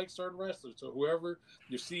why you like certain wrestlers. So whoever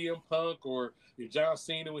your CM Punk or your John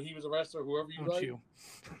Cena when he was a wrestler, whoever you like.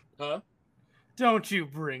 Huh? Don't you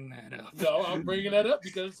bring that up. No, I'm bringing that up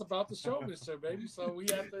because it's about the showmanship, baby. So we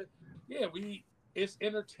have to, it's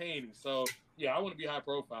entertaining. So yeah, I want to be high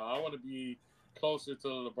profile. I want to be closer to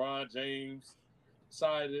the LeBron James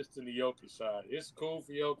side of this than the Jokic side. It's cool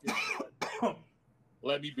for Jokic, but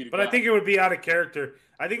let me be the But guy. I think it would be out of character.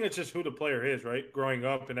 I think it's just who the player is, right? Growing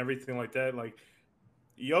up and everything like that. Like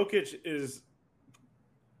Jokic is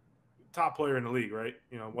top player in the league, right?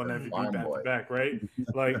 You know, won MVP Farm back boy. to back, right?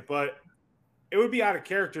 Like, but it would be out of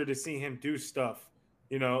character to see him do stuff.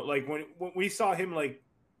 You know, like when we saw him like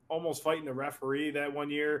almost fighting the referee that one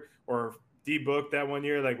year or D-Book that one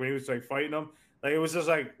year, like when he was like fighting him, like it was just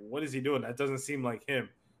like, what is he doing? That doesn't seem like him.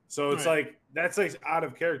 So it's Right. like that's like out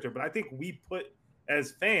of character. But I think we put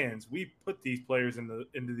as fans, we put these players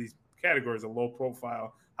into these categories of low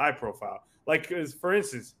profile, high profile. Like, cause for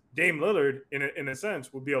instance, Dame Lillard, in a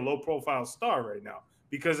sense, would be a low profile star right now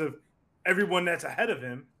because of everyone that's ahead of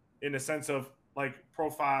him in the sense of like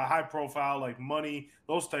profile, high profile, like money,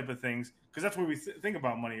 those type of things. Because that's what we think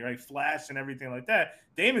about money, right? Flash and everything like that.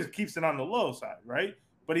 Dame keeps it on the low side, right?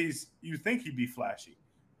 But you think he'd be flashy,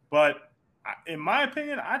 but in my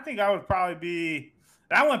opinion, I think I would probably be.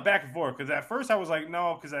 I went back and forth because at first I was like,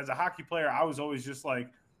 no, because as a hockey player, I was always just like,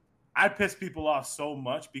 I piss people off so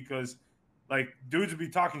much because like dudes would be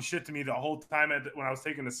talking shit to me the whole time when I was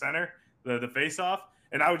taking the center, the face off,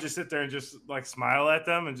 and I would just sit there and just like smile at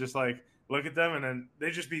them and just like look at them, and then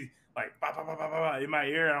they'd just be like bah, bah, bah, bah, bah, in my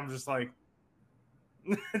ear, and I'm just like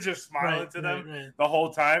just smiling to them the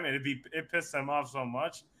whole time, and it pissed them off so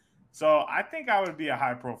much. So I think I would be a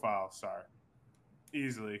high profile star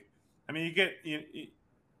easily. I mean,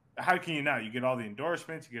 how can you not? You get all the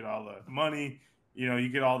endorsements, you get all the money, you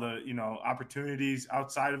get all the opportunities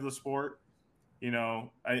outside of the sport. And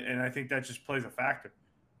I think that just plays a factor.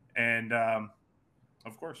 And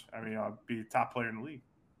of course, I mean, I'll be a top player in the league.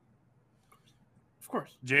 Of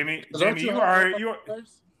course, Jamie, you are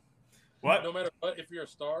what? No matter what, if you're a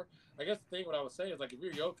star, I guess the thing what I would say is like if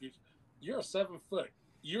you're Jokic, you're a 7 foot.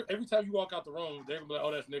 Every time you walk out the room, they're gonna be like,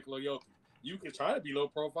 "Oh, that's Nikola Jokic." You can try to be low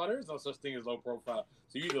profile. There is no such thing as low profile.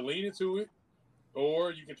 So you either lean into it,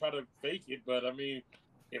 or you can try to fake it. But I mean,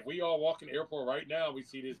 if we all walk in the airport right now, we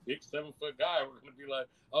see this big 7 foot guy, we're gonna be like,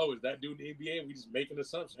 "Oh, is that dude in the NBA?" And we just making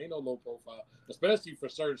assumptions. Ain't no low profile, especially for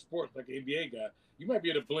certain sports like an NBA guy. You might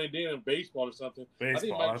be able to blend in baseball or something. I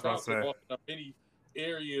think Mike Trout could walk in many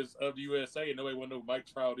areas of the USA and nobody would know who Mike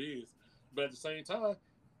Trout is. But at the same time,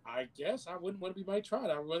 I guess I wouldn't want to be Mike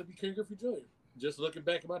Trout. I would want to be Ken Griffey Jr. Just looking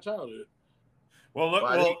back at my childhood.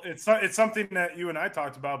 Well, it's something that you and I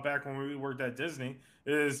talked about back when we worked at Disney.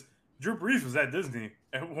 Is Drew Brees was at Disney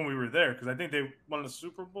when we were there because I think they won the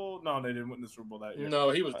Super Bowl. No, they didn't win the Super Bowl that year.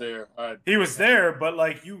 No, he was there. He was there, but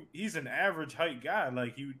like he's an average height guy.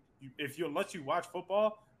 Like unless you watch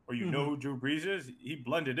football or you know who Drew Brees is, he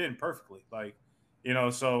blended in perfectly. Like,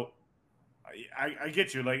 so I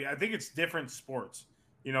get you. Like, I think it's different sports,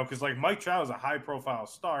 because like Mike Trout is a high profile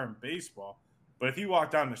star in baseball. But if you walk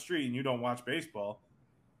down the street and you don't watch baseball,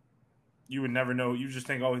 you would never know. You just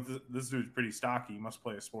think, oh, this dude's pretty stocky. He must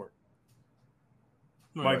play a sport.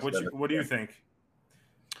 Mike, what do you think?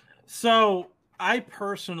 So I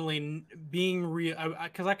personally, being real,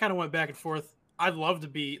 because I kind of went back and forth. I'd love to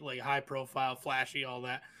be like high profile, flashy, all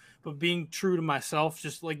that. But being true to myself,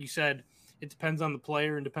 just like you said, it depends on the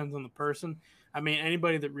player and depends on the person. I mean,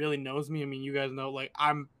 anybody that really knows me, I mean, you guys know, like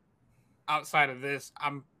I'm outside of this,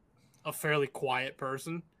 I'm a fairly quiet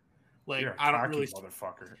person. Like You're a I don't really,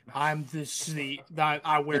 motherfucker. I'm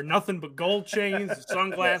I wear nothing but gold chains,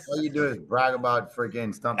 sunglasses. All you do is brag about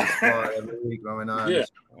freaking Stump the Squad every week going on. Yeah.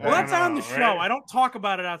 Well, that's on the show. I don't talk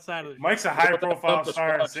about it outside of the show. Mike's a high profile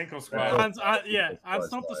star in Cinco Squad. On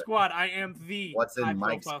Stump the Squad, I am the What's in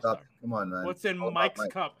Mike's cup? Star. Come on, man. What's in Mike's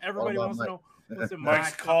cup? Everybody wants to know what's in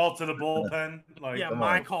Mike's call to the bullpen. Like, yeah,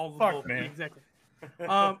 my call to the bullpen. Man. Exactly.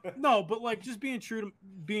 No, but like just being true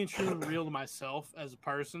and real to myself as a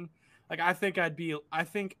person. Like I think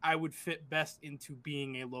I would fit best into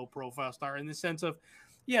being a low profile star in the sense of,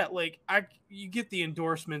 yeah, like you get the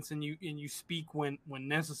endorsements and you speak when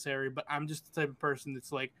necessary, but I'm just the type of person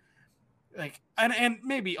that's like and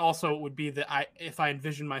maybe also it would be that if I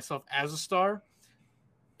envision myself as a star,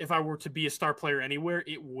 if I were to be a star player anywhere,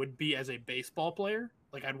 it would be as a baseball player.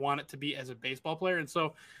 Like I'd want it to be as a baseball player, and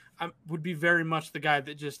so I would be very much the guy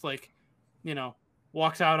that just like,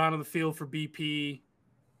 walks out onto the field for BP.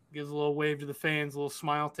 Gives a little wave to the fans, a little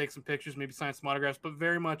smile, take some pictures, maybe sign some autographs, but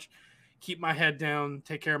very much keep my head down,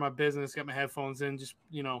 take care of my business, got my headphones in, just,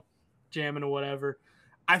 jamming or whatever.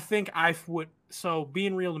 I think I would, so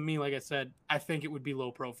being real to me, like I said, I think it would be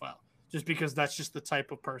low profile, just because that's just the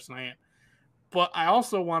type of person I am. But I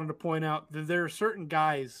also wanted to point out that there are certain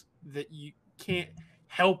guys that you can't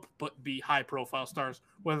help but be high profile stars,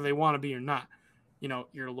 whether they want to be or not. You know,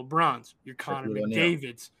 your LeBrons, your Connor Shaquille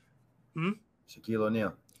McDavids. Shaquille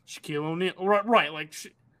O'Neal. Shaquille O'Neal. Right. Like,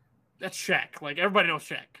 that's Shaq. Like, everybody knows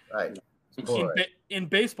Shaq. Right. In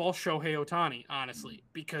baseball, Shohei Ohtani, honestly,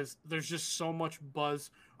 because there's just so much buzz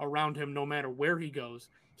around him no matter where he goes.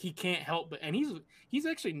 He can't help but, and he's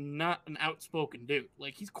actually not an outspoken dude.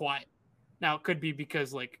 Like, he's quiet. Now, it could be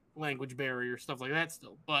because, like, language barrier, stuff like that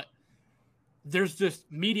still, but there's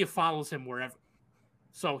just, media follows him wherever.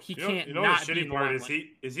 So he can't not be in the limelight.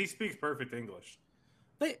 He speaks perfect English.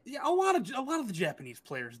 A lot of the Japanese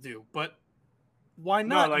players do, but why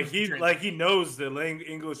No, not? he knows the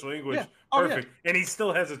English language perfect, and he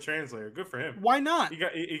still has a translator. Good for him. Why not?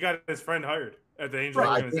 He got his friend hired at the Angel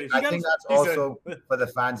Well, organization. I think that's also for the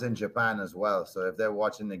fans in Japan as well. So if they're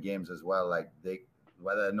watching the games as well, like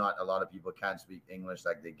whether or not a lot of people can't speak English,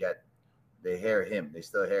 like they hear him. They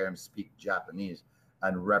still hear him speak Japanese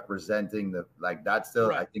and representing that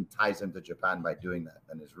still I think ties him to Japan by doing that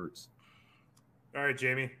and his roots. All right,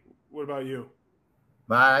 Jamie, what about you?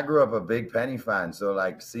 Man, I grew up a big Penny fan, so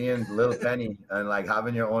like seeing Little Penny and like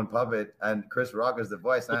having your own puppet and Chris Rock as the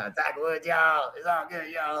voice, and attack wood, y'all, it's all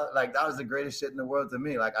good, y'all. Like that was the greatest shit in the world to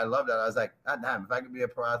me. Like I loved that. I was like, God damn, if I could be a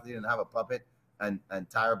pro athlete and have a puppet, and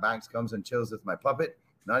Tyra Banks comes and chills with my puppet,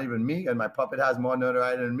 not even me, and my puppet has more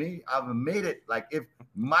notoriety than me, I've made it. Like if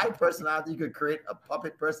my personality could create a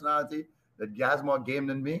puppet personality that has more game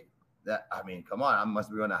than me, come on, I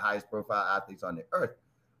must be one of the highest profile athletes on the earth.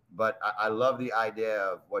 But I love the idea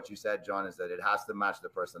of what you said, John, is that it has to match the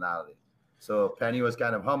personality. So Penny was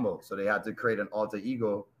kind of humble. So they had to create an alter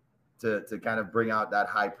ego to kind of bring out that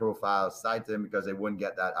high profile side to him because they wouldn't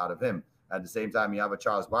get that out of him. At the same time, you have a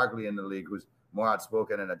Charles Barkley in the league who's more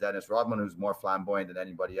outspoken and a Dennis Rodman who's more flamboyant than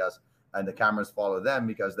anybody else. And the cameras follow them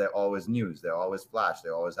because they're always news. They're always flash. They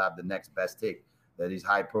always have the next best take. They're these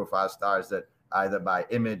high profile stars that either by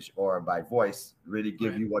image or by voice really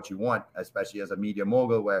give you what you want, especially as a media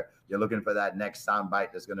mogul where you're looking for that next sound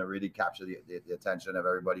bite that's going to really capture the attention of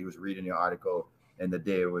everybody who's reading your article in the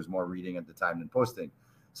day. It was more reading at the time than posting.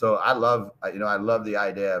 So I love the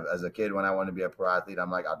idea of, as a kid, when I wanted to be a pro athlete, I'm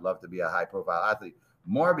like, I'd love to be a high profile athlete.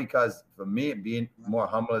 More because for me, being more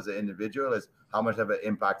humble as an individual is how much of an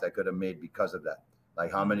impact I could have made because of that.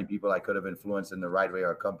 Like how many people I could have influenced in the right way,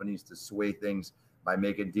 or companies to sway things by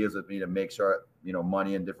making deals with me to make sure,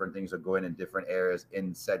 money and different things are going in different areas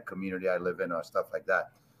in said community I live in or stuff like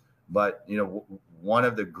that. But, one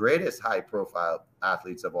of the greatest high profile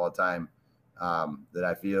athletes of all time that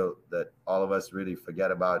I feel that all of us really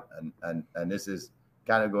forget about, and this is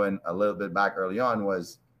kind of going a little bit back early on,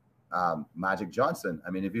 was Magic Johnson.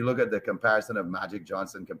 I mean, if you look at the comparison of Magic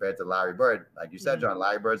Johnson compared to Larry Bird, like you said, John,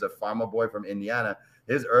 Larry Bird's a farmer boy from Indiana.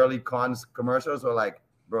 His early commercials were like,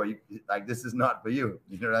 bro, this is not for you.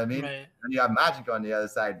 You know what I mean? Right. And you have Magic on the other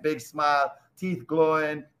side, big smile, teeth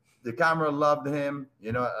glowing. The camera loved him,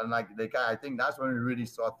 and I think that's when we really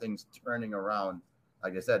saw things turning around.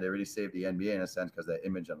 Like I said, they really saved the NBA in a sense because their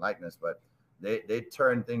image and likeness, but they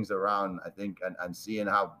turned things around, I think, and seeing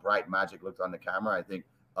how bright Magic looked on the camera, I think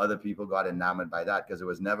other people got enamored by that because it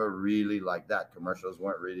was never really like that. Commercials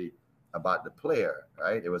weren't really about the player,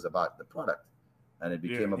 right? It was about the product, and it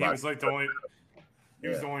became about. He was like the only. He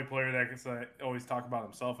was the only player that could always talk about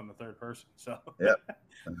himself in the third person. So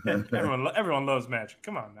everyone loves Magic.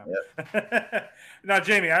 Come on now. Yep. Now,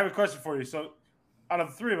 Jamie, I have a question for you. So, out of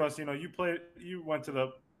the three of us, you went to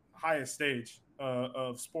the highest stage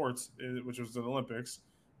of sports, which was the Olympics.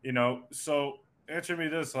 So answer me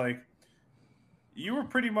this: like, you were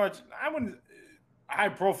pretty much, I wouldn't high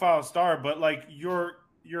profile star, but like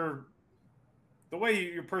the way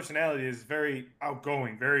your personality is very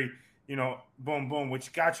outgoing, very. Boom, boom,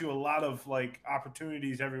 which got you a lot of like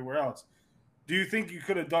opportunities everywhere else. Do you think you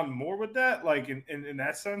could have done more with that, like in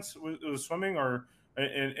that sense, with swimming or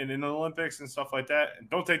in the Olympics and stuff like that? And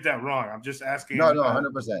don't take that wrong. I'm just asking. No,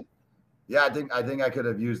 100%. Yeah, I think I could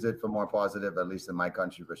have used it for more positive, at least in my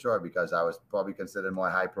country for sure, because I was probably considered more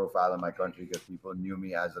high profile in my country because people knew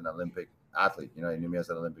me as an Olympic athlete. They knew me as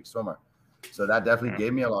an Olympic swimmer. So that definitely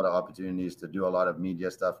gave me a lot of opportunities to do a lot of media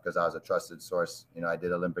stuff because I was a trusted source. I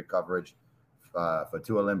did Olympic coverage for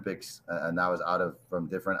 2 Olympics, and that was from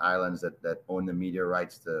different islands that own the media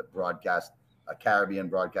rights to broadcast a Caribbean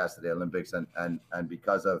broadcast of the Olympics. And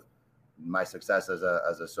because of my success as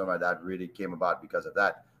a swimmer, that really came about because of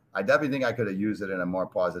that. I definitely think I could have used it in a more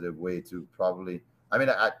positive way to probably,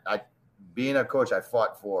 I being a coach, I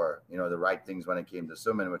fought for, the right things when it came to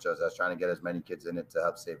swimming, which was I was trying to get as many kids in it to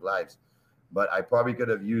help save lives. But I probably could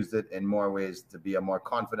have used it in more ways to be a more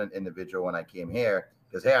confident individual when I came here.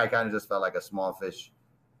 Because here I kind of just felt like a small fish,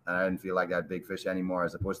 and I didn't feel like that big fish anymore.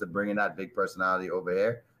 As opposed to bringing that big personality over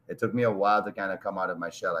here, it took me a while to kind of come out of my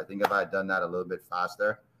shell. I think if I had done that a little bit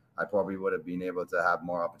faster, I probably would have been able to have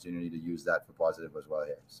more opportunity to use that for positive as well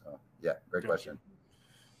here. So yeah, great question.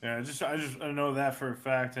 Yeah, I know that for a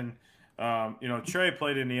fact, and Trey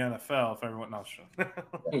played in the NFL. If everyone else should.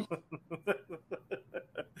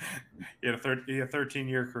 He had a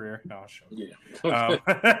 13-year career. No, sure. Yeah.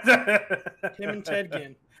 Him and Ted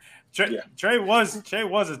Ginn. Trey was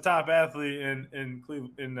a top athlete in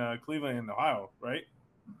Cleveland and Ohio, right?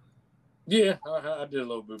 Yeah, I did a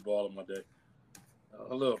little bit of ball in my day.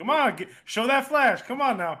 A little. Come on, show that flash. Come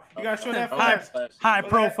on now, you gotta show that flash. High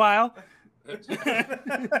profile.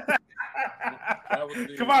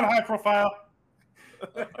 Come on, high profile.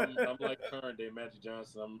 I'm like current day Magic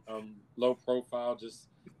Johnson. I'm low profile, just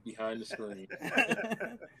behind the screen.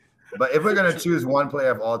 But if we're gonna choose one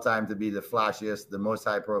player of all time to be the flashiest, the most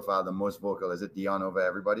high profile, the most vocal, is it Dion over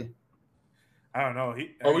everybody? I don't know.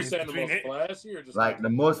 Are we saying the most flashy or just like the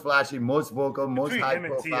most flashy, most vocal, most high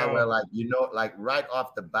profile? Where like right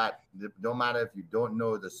off the bat, don't matter if you don't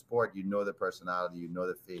know the sport, you know the personality, you know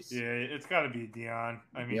the face. Yeah, it's got to be Dion.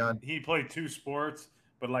 I mean, he played 2 sports,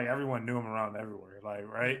 but like everyone knew him around everywhere. Like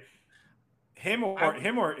right, him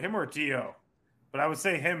or T.O. But I would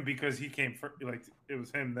say him because he came first. Like it was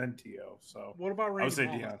him then T.O. So what about Randy I would say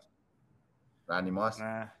Moss? Dion. Randy Moss.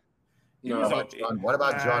 Nah. What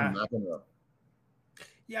about John McEnroe?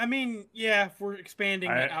 Yeah, I mean, if we're expanding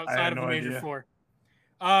outside of the major four.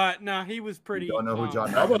 No, he was pretty. You don't know who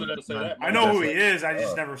John I wasn't gonna say that. I know who he is. I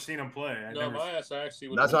just never seen him play. My ass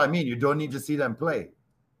actually. That's what I mean. You don't need to see them play.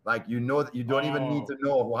 Like you don't even need to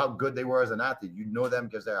know how good they were as an athlete. You know them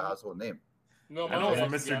because they're a household name. No, I know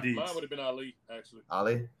from Mr. Deeds. Mine would have been Ali, actually.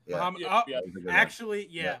 Ali? Yeah. Actually,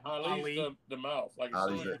 yeah. Ali's the mouth. Like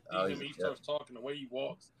as soon as he starts talking, the way he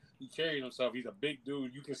walks, he carries himself. He's a big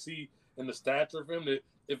dude. You can see in the stature of him that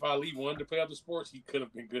if Ali wanted to play other sports, he could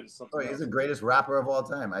have been good at something. He's the greatest rapper of all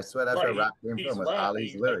time. I swear that's where rap came from, was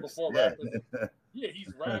Ali's lyrics.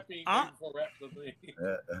 He's rapping before rap's a thing.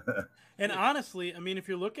 And honestly, I mean, if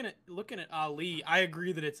you're looking at Ali, I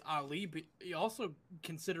agree that it's Ali, but also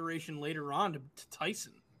consideration later on to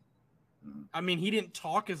Tyson. I mean, he didn't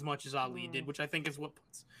talk as much as Ali did, which I think is what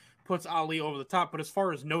puts Ali over the top. But as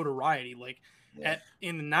far as notoriety, like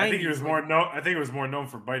in the 90s, I think he was more known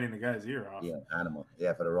for biting the guy's ear off. Yeah, animal.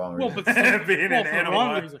 Yeah, for the wrong reason. Well, but being an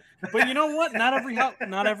animal. Reason. But you know what? Not every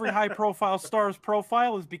high profile star's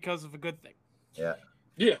profile is because of a good thing.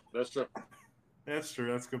 Yeah, that's true. That's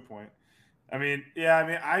true. That's a good point. I mean,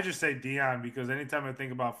 I just say Dion because anytime I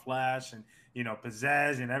think about Flash and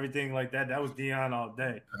pizzazz and everything like that, that was Dion all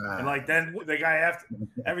day. And like then the guy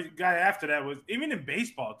after that was even in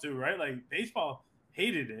baseball too, right? Like baseball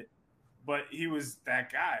hated it, but he was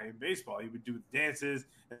that guy in baseball. He would do dances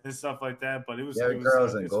and stuff like that. But it was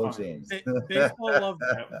girls and gold chains.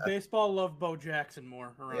 Baseball loved Bo Jackson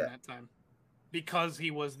more around that time because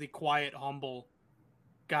he was the quiet, humble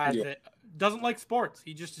guy that doesn't like sports.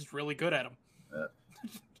 He just is really good at them.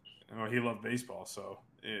 He loved baseball, so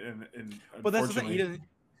but that's the thing.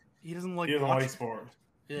 He doesn't like sports.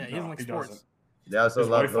 Yeah, he doesn't like sports. Doesn't. They also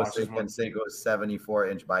love Cinco's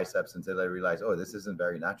 74-inch biceps until they realize, this isn't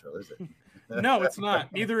very natural, is it? No, it's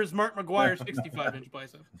not. Neither is Mark McGuire's 65-inch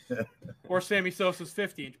bicep or Sammy Sosa's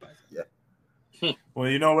 50-inch bicep. Yeah. Well,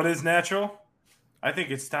 you know what is natural? I think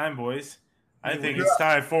it's time, boys. I think it's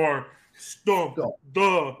time for Stump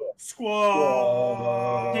the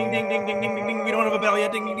Squad. Ding, ding, ding, ding, ding, ding, ding. We don't have a bell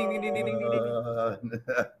yet. Ding, ding, ding, ding, ding, ding, ding, ding.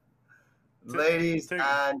 Ladies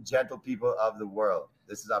and gentle people of the world,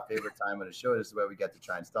 this is our favorite time of the show. This is where we get to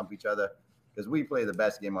try and stump each other because we play the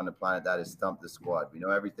best game on the planet. That is Stump the Squad. We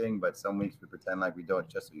know everything, but some weeks we pretend like we don't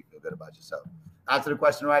just so you feel good about yourself. Answer the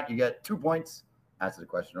question right, you get 2 points. Answer the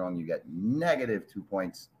question wrong, you get -2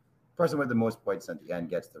 points. Person with the most points at the end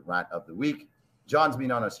gets the rant of the week. John's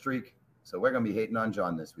been on a streak, so we're going to be hating on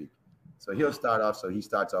John this week. So he'll start off. So he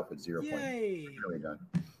starts off with 0 points. Really done.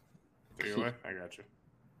 I got you.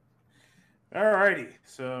 All righty.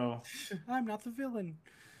 So I'm not the villain.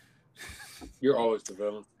 You're always the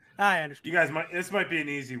villain. I understand. You guys this might be an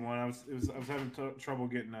easy one. I was having trouble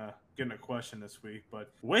getting a question this week.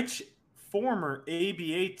 But which former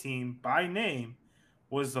ABA team by name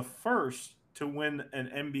was the first to win an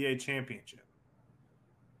NBA championship?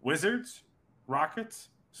 Wizards, Rockets,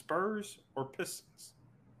 Spurs, or Pistons?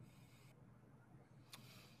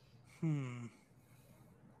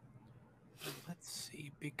 Let's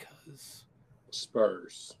see, because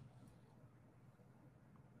Spurs.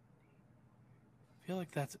 I feel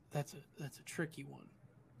like that's a tricky one.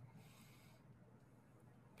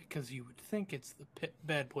 Because you would think it's the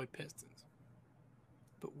Bad Boy Pistons.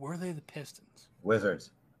 But were they the Pistons?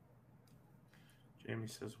 Wizards. Jamie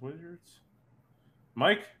says Wizards.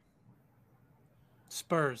 Mike?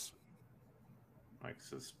 Spurs. Mike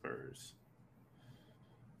says Spurs.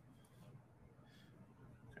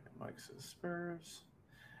 Okay, Mike says Spurs.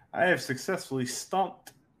 I have successfully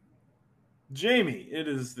stumped Jamie. It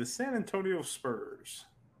is the San Antonio Spurs.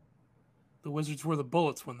 The Wizards were the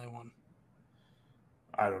Bullets when they won.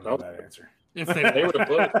 I don't know that answer. If they They won. were the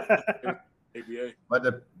Bullets.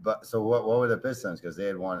 ABA. So what were the Pistons? Because they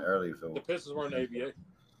had won early. So The Pistons weren't ABA.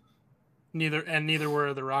 Neither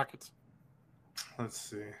were the Rockets. Let's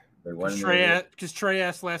see. they won. Because Trey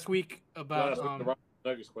asked last week about Last week, the Rockets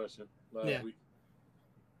Nuggets question. Last week.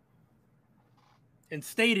 and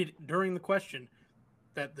stated during the question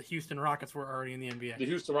that the Houston Rockets were already in the NBA. The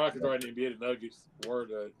Houston Rockets are in the NBA. The Nuggets were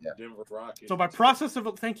the Denver Rockets. So by process of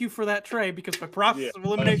thank you for that, Trey, because by process of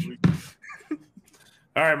elimination.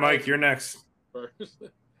 All right, Mike, you're next. First.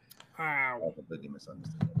 Wow. I completely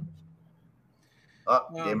misunderstood.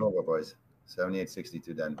 Game over, boys.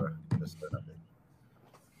 78-62 Denver. Just an update.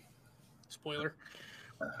 Spoiler.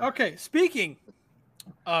 Okay, speaking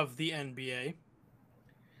of the NBA,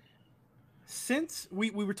 since we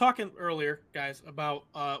were talking earlier, guys, about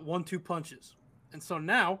 1-2 punches. And so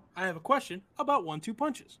now I have a question about 1-2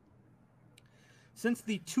 punches. Since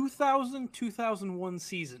the 2000-2001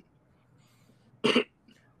 season,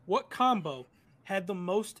 what combo had the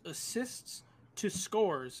most assists to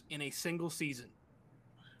scores in a single season?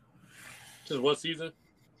 Just what season?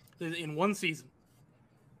 In one season.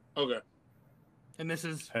 Okay. And this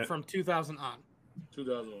is from 2000 on.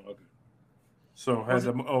 2001. Okay. So has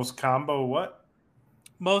the most combo what?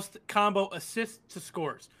 Most combo assists to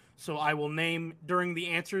scores. So I will name during the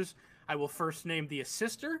answers. I will first name the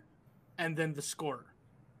assister, and then the scorer.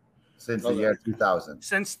 Since the year 2000.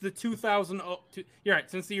 Since the 2000. You're right.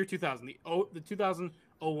 Since the year 2000, the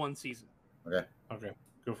 2001 season. Okay.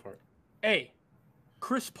 Go for it. A.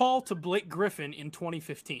 Chris Paul to Blake Griffin in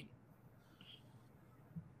 2015.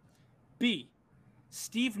 B.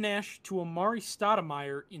 Steve Nash to Amari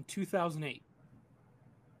Stoudemire in 2008.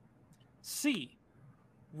 C.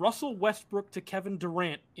 Russell Westbrook to Kevin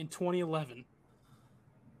Durant in 2011.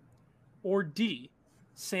 Or D.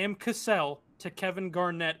 Sam Cassell to Kevin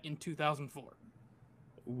Garnett in 2004.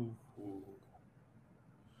 Ooh.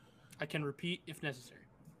 I can repeat if necessary.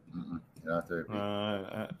 You don't have to repeat.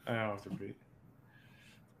 I don't have to repeat.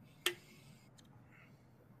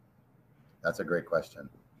 That's a great question.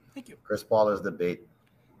 Thank you. Chris Paul is the bait.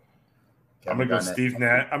 I'm gonna go Steve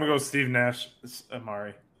Nash. I'm gonna go Steve Nash.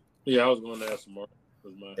 Amari. Yeah, I was going to ask some more.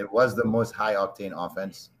 It was the most high octane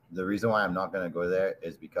offense. The reason why I'm not going to go there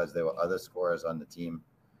is because there were other scorers on the team.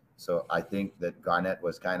 So I think that Garnett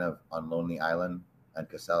was kind of on Lonely Island, and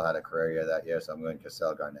Cassell had a career year that year. So I'm going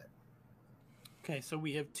Cassell Garnett. Okay, so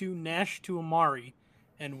we have 2 Nash to Amari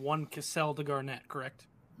and 1 Cassell to Garnett, correct?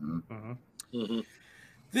 Mm-hmm. Mm-hmm.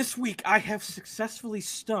 This week I have successfully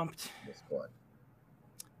stumped The squad.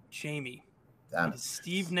 Jamie. Damn It it. is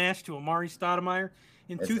Steve Nash to Amari Stoudemire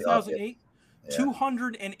in It's 2008. Yeah.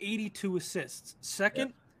 282 assists.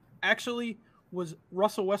 Second, actually, was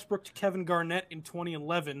Russell Westbrook to Kevin Garnett in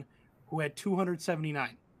 2011, who had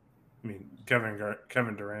 279. I mean Kevin Durant.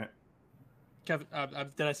 Kevin,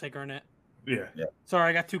 did I say Garnett? Yeah. Sorry,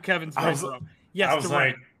 I got 2 Kevins. I was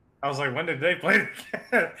Durant. like, when did they play?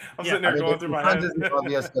 I'm sitting there going through my head. It's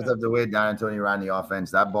obvious because of the way Dan Anthony ran the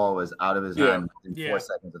offense. That ball was out of his hand in 4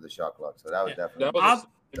 seconds of the shot clock. So that was definitely.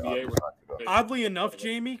 NBA. Oddly enough,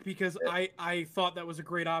 Jamie, because I thought that was a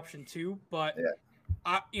great option too, but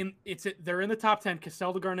they're in the top 10.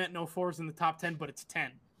 Cassell to Garnett, no 4s in the top 10, but it's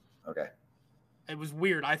 10. Okay. It was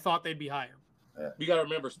weird. I thought they'd be higher. Yeah. You got to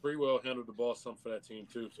remember, Sprewell handled the ball some for that team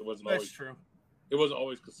too, so it wasn't That's always true. It wasn't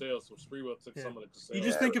always Cassell, so Sprewell took some of the Cassell. You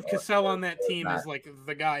just think of Cassell on that team as like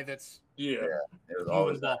the guy that's it was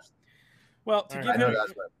always ball. that. Well, to give him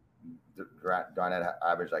that's what Garnett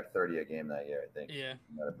averaged like 30 a game that year, I think. Yeah.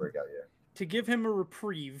 Not a breakout year. To give him a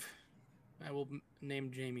reprieve, I will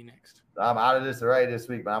name Jamie next. I'm out of this this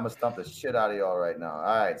week, but I'm going to stump the shit out of y'all right now.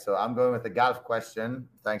 All right, so I'm going with the golf question,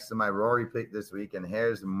 thanks to my Rory pick this week. And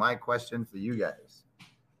here's my question for you guys.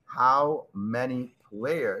 How many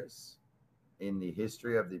players in the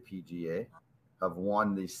history of the PGA have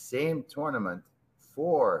won the same tournament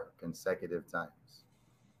 4 consecutive times?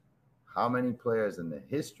 How many players in the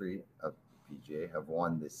history of PGA have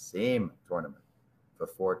won the same tournament for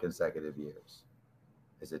 4 consecutive years?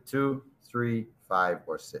 Is it 2, 3, 5,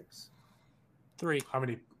 or 6? 3. How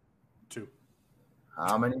many? 2.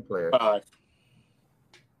 How many players? 5.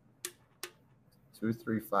 2,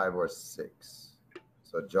 3, 5, or 6.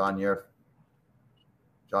 So John, you're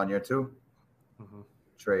 2. Mm-hmm.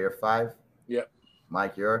 Trey, you're 5. Yep.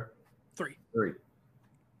 Mike, you're 3. 3.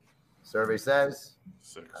 Survey says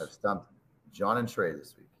 6. I've stumped John and Trey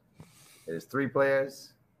this week. It is 3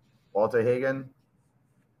 players. Walter Hagen.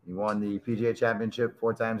 He won the PGA Championship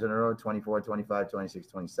 4 times in a row, 24, 25, 26,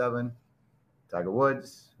 27. Tiger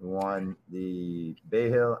Woods, who won the Bay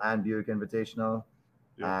Hill and Buick Invitational.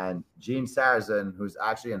 Yep. And Gene Sarazen, who's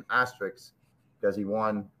actually an asterisk because he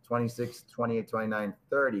won 26, 28, 29,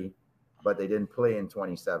 30, but they didn't play in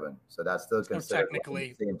 27. So that's still considered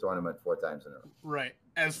technically the same tournament 4 times in a row. Right,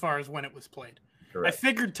 as far as when it was played. Correct. I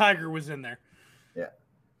figured Tiger was in there. Yeah.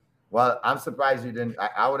 Well, I'm surprised you didn't.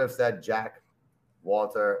 I would have said Jack,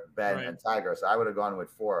 Walter, Ben, Right. and Tiger. So I would have gone with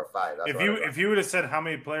 4 or 5. That's If you would have said how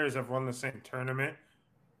many players have won the same tournament,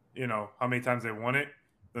 you know, how many times they won it,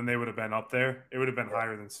 then they would have been up there. It would have been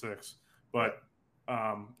higher than 6. But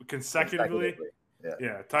consecutively,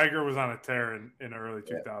 yeah, Tiger was on a tear in early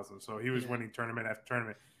 2000s. So he was winning tournament after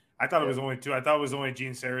tournament. I thought it was only 2. I thought it was only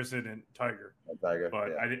Gene Sarazen and Tiger.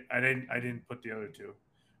 But I didn't put the other 2.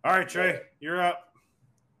 All right, Trey, you're up.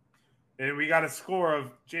 And we got a score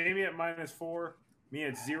of Jamie at -4, me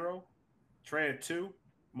at 0, Trey at 2,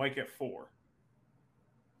 Mike at 4.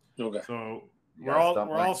 Okay. So we're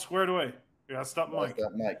all squared away. We got stump Mike.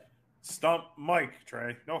 Stump Mike,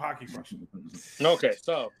 Trey. No hockey question. Okay,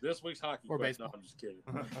 so this week's hockey Or question. baseball. No, I'm just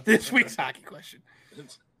kidding. This week's hockey question.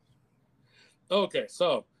 Okay,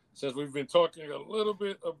 so since we've been talking a little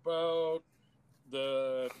bit about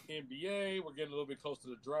the NBA, we're getting a little bit close to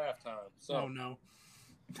the draft time. So Oh no.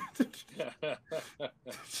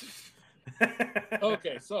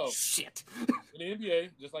 Okay, so Shit. in the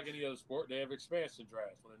NBA, just like any other sport, they have expansion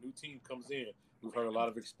drafts. When a new team comes in, we've heard a lot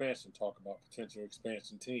of expansion talk about potential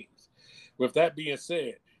expansion teams. With that being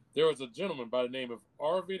said, there was a gentleman by the name of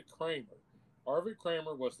Arvid Kramer. Arvid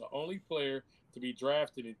Kramer was the only player to be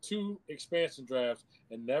drafted in 2 expansion drafts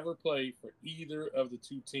and never played for either of the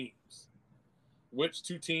 2 teams. Which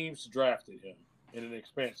 2 teams drafted him in an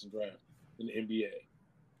expansion draft in the NBA?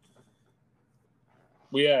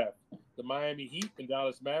 We have the Miami Heat and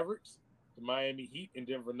Dallas Mavericks, the Miami Heat and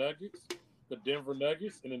Denver Nuggets, the Denver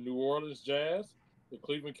Nuggets and the New Orleans Jazz, the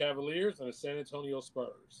Cleveland Cavaliers, and the San Antonio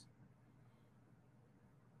Spurs.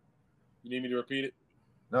 You need me to repeat it?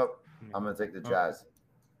 Nope. I'm going to take the Jazz.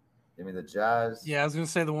 Give me the Jazz. Yeah, I was gonna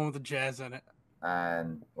say the one with the Jazz in it.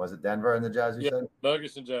 And was it Denver and the Jazz you said?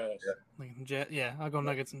 Nuggets and Jazz. Yeah, I'll go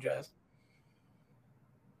Nuggets and Jazz.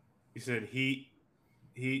 You said Heat,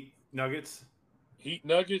 Nuggets? Heat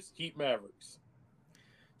Nuggets, Heat Mavericks.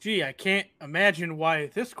 Gee, I can't imagine why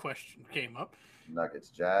this question came up. Nuggets,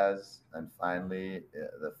 Jazz, and finally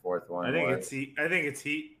the 4th one. I think it's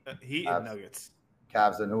Heat and Nuggets.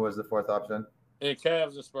 Cavs, and who was the 4th option? And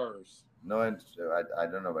Cavs and Spurs. I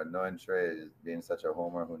don't know, but knowing Trey being such a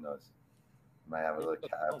homer, who knows? Might have a little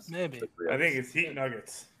Cavs. Maybe. I think it's Heat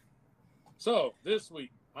Nuggets. So this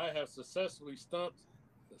week, I have successfully stumped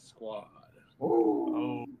the squad.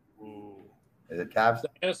 Ooh. Oh. Is it Cavs? The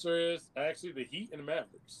answer is actually the Heat and the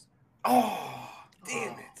Mavericks. Oh,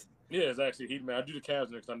 damn it. Yeah, it's actually Heat and Mavericks. I do the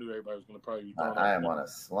Cavs next. I knew everybody was going to probably be throwing I am on a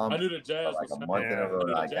slump. I knew the Jazz like was a month in a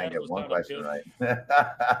row. I can't get one question right.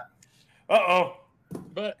 Uh-oh.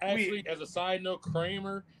 But actually, as a side note,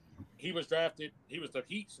 Kramer, he was drafted. He was the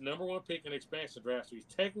Heat's #1 pick in the expansion draft. So he's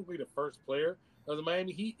technically the first player of the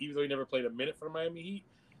Miami Heat, even though he never played a minute for the Miami Heat.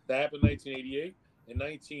 That happened in 1988. In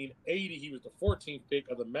 1980, he was the 14th pick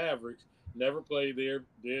of the Mavericks. Never played there.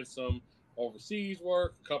 Did some overseas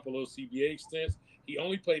work, a couple of CBA stints. He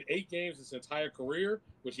only played 8 games his entire career,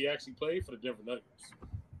 which he actually played for the Denver Nuggets.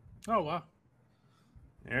 Oh wow.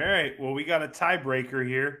 All right. Well, we got a tiebreaker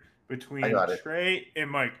here between Trey and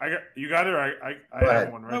Mike. You got it, or I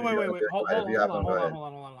have one right. Wait. Hold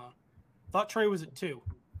on. Thought Trey was at 2.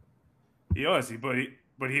 He was, but he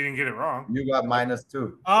didn't get it wrong. You got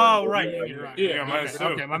 -2. Oh, right. You're right. Yeah,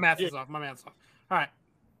 -2. Okay, my math is off. All right.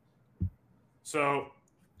 So,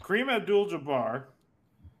 Kareem Abdul-Jabbar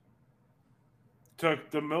took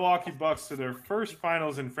the Milwaukee Bucks to their first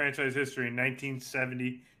finals in franchise history in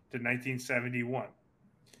 1970 to 1971.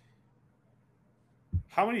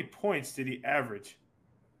 How many points did he average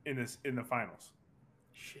in the finals?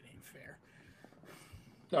 Shit ain't fair.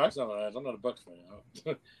 No, that's not what I asked. I'm not a Bucks fan.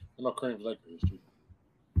 I'm not Kareem's Lakers history.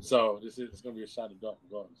 So it's going to be a shot in the dark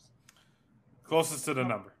regardless. Closest to the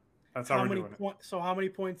number. That's how we're doing it. So how many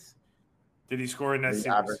points did he score in that series?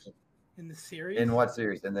 Average. in the series? In what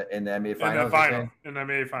series? In the NBA finals? In the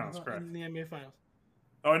NBA finals, correct. In the NBA finals.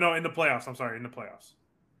 Oh no, in the playoffs. I'm sorry, in the playoffs.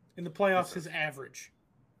 In the playoffs, his average.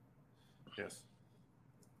 Yes.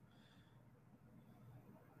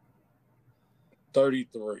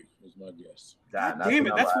 33 is my guess. God damn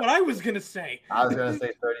it, that's what I was going to say. I was going to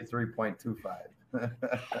say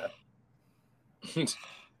 33.25.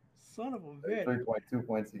 son of a bitch. 3.2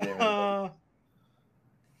 points a game.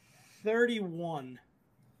 31.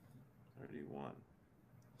 31.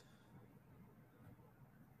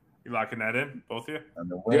 You locking that in, both of you? And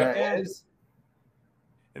the winner is?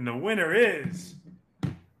 And the winner is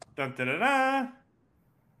dun, da, da, da,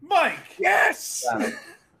 Mike. Yes.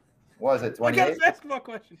 What was it, 28? I got a basketball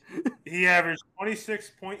question. He averaged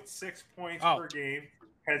 26.6 points per game,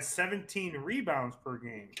 had 17 rebounds per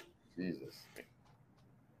game. Jesus.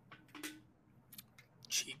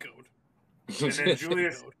 Cheat code.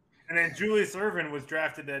 And then Julius Erving was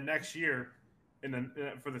drafted that next year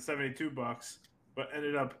for the 72 Bucks, but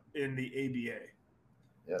ended up in the ABA.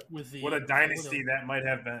 Yep. What a dynasty that might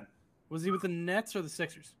have been. Was he with the Nets or the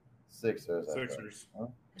Sixers? Sixers. Huh?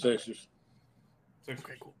 Sixers.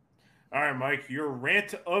 Okay, cool. All right, Mike, your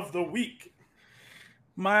rant of the week.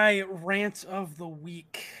 My rant of the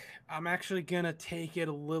week. I'm actually going to take it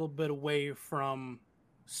a little bit away from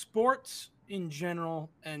sports in general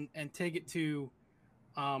and take it to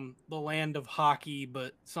the land of hockey,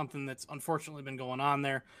 but something that's unfortunately been going on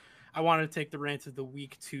there. I wanted to take the rant of the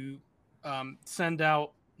week to send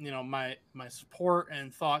out, my support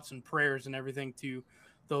and thoughts and prayers and everything to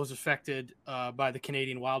those affected by the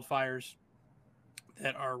Canadian wildfires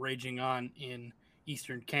that are raging on in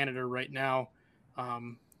Eastern Canada right now.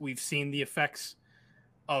 We've seen the effects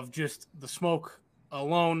of just the smoke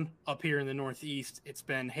alone up here in the Northeast. It's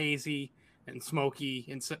been hazy and smoky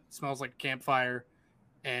and smells like a campfire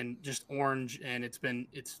and just orange. And it's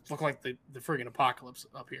looked like the friggin' apocalypse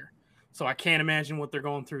up here. So I can't imagine what they're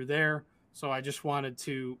going through there. So I just wanted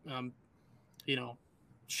to,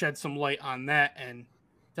 shed some light on that and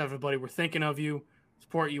tell everybody we're thinking of you,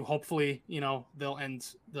 support you. Hopefully, they'll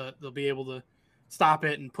be able to stop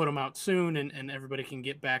it and put them out soon, and everybody can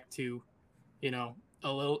get back to,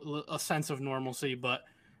 a sense of normalcy. But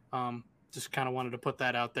just kind of wanted to put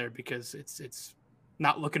that out there because it's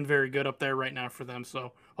not looking very good up there right now for them.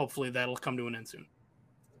 So hopefully that'll come to an end soon.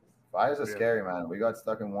 Fires are scary, man. We got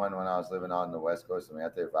stuck in one when I was living out on the West Coast, and we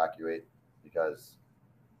had to evacuate because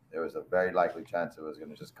there was a very likely chance it was going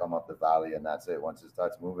to just come up the valley, and that's it. Once it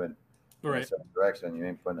starts moving in a certain direction, you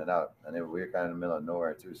ain't putting it out. And we were kind of in the middle of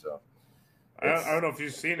nowhere too. So I don't know if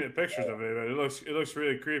you've seen pictures of it, but it looks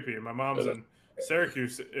really creepy. My mom's in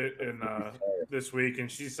Syracuse this week, and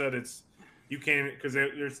she said you can't because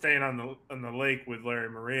they're staying on the lake with Larry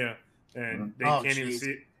and Maria, and they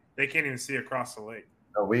can't even see across the lake.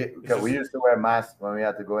 No, we used to wear masks when we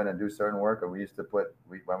had to go in and do certain work, and we used to when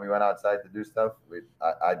we went outside to do stuff.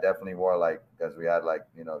 I definitely wore because we had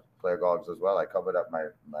player goggles as well. I covered up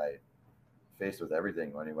my face with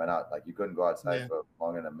everything when we went out. Like you couldn't go outside for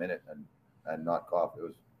longer than a minute and not cough. It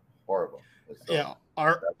was horrible.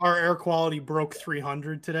 Our air quality broke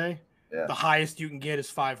 300 today. Yeah. The highest you can get is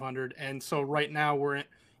 500, and so right now we're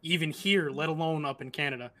even here, let alone up in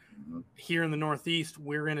Canada, here in the Northeast,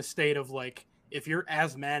 we're in a state of if you're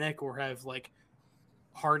asthmatic or have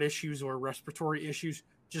heart issues or respiratory issues,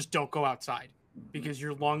 just don't go outside because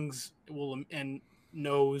your lungs and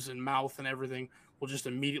nose and mouth and everything will just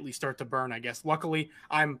immediately start to burn, I guess. Luckily,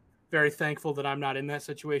 I'm very thankful that I'm not in that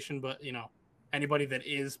situation, but anybody that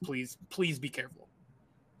is, please be careful.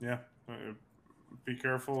 Yeah. Be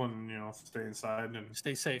careful and stay inside and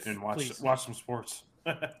stay safe and watch some sports.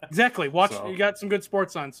 Exactly. You got some good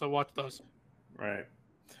sports on, so watch those. Right.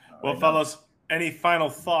 Well, fellas, any final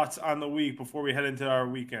thoughts on the week before we head into our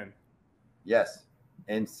weekend? Yes.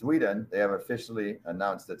 In Sweden, they have officially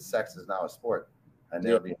announced that sex is now a sport, and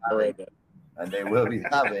they will be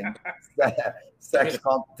having sex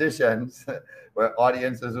competitions where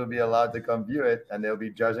audiences will be allowed to come view it, and they'll be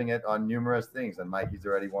judging it on numerous things. And Mikey's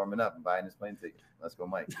already warming up and buying his plane ticket. Let's go,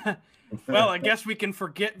 Mike. Well, I guess we can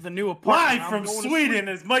forget the new apartment. Live from Sweden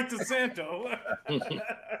is Mike DeSanto.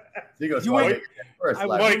 He goes, first. I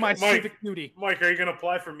will do my civic duty. Mike, are you going to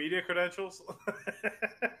apply for media credentials?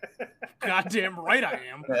 Goddamn right I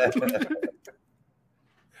am.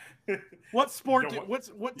 What sport? What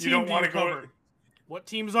team do you cover? What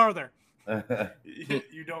teams are there?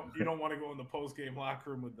 You don't want to go in the post game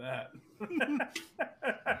locker room with that.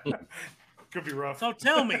 Could be rough. So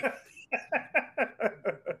tell me,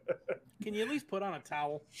 can you at least put on a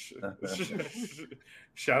towel?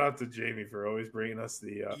 Shout out to Jamie for always bringing us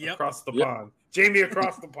the across the pond. Jamie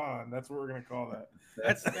across the pond. That's what we're gonna call that.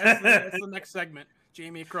 That's the next segment.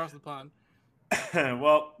 Jamie across the pond.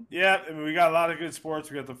 Well, yeah, I mean, we got a lot of good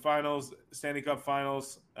sports. We got the finals, Stanley Cup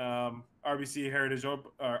Finals, RBC Heritage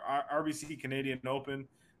Open, RBC Canadian Open.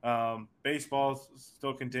 Baseball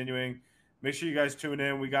still continuing. Make sure you guys tune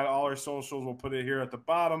in. We got all our socials. We'll put it here at the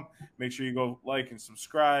bottom. Make sure you go like and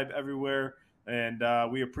subscribe everywhere. And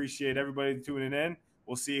we appreciate everybody tuning in.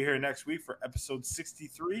 We'll see you here next week for episode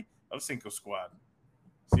 63 of Cinco Squad.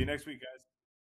 See you next week, guys.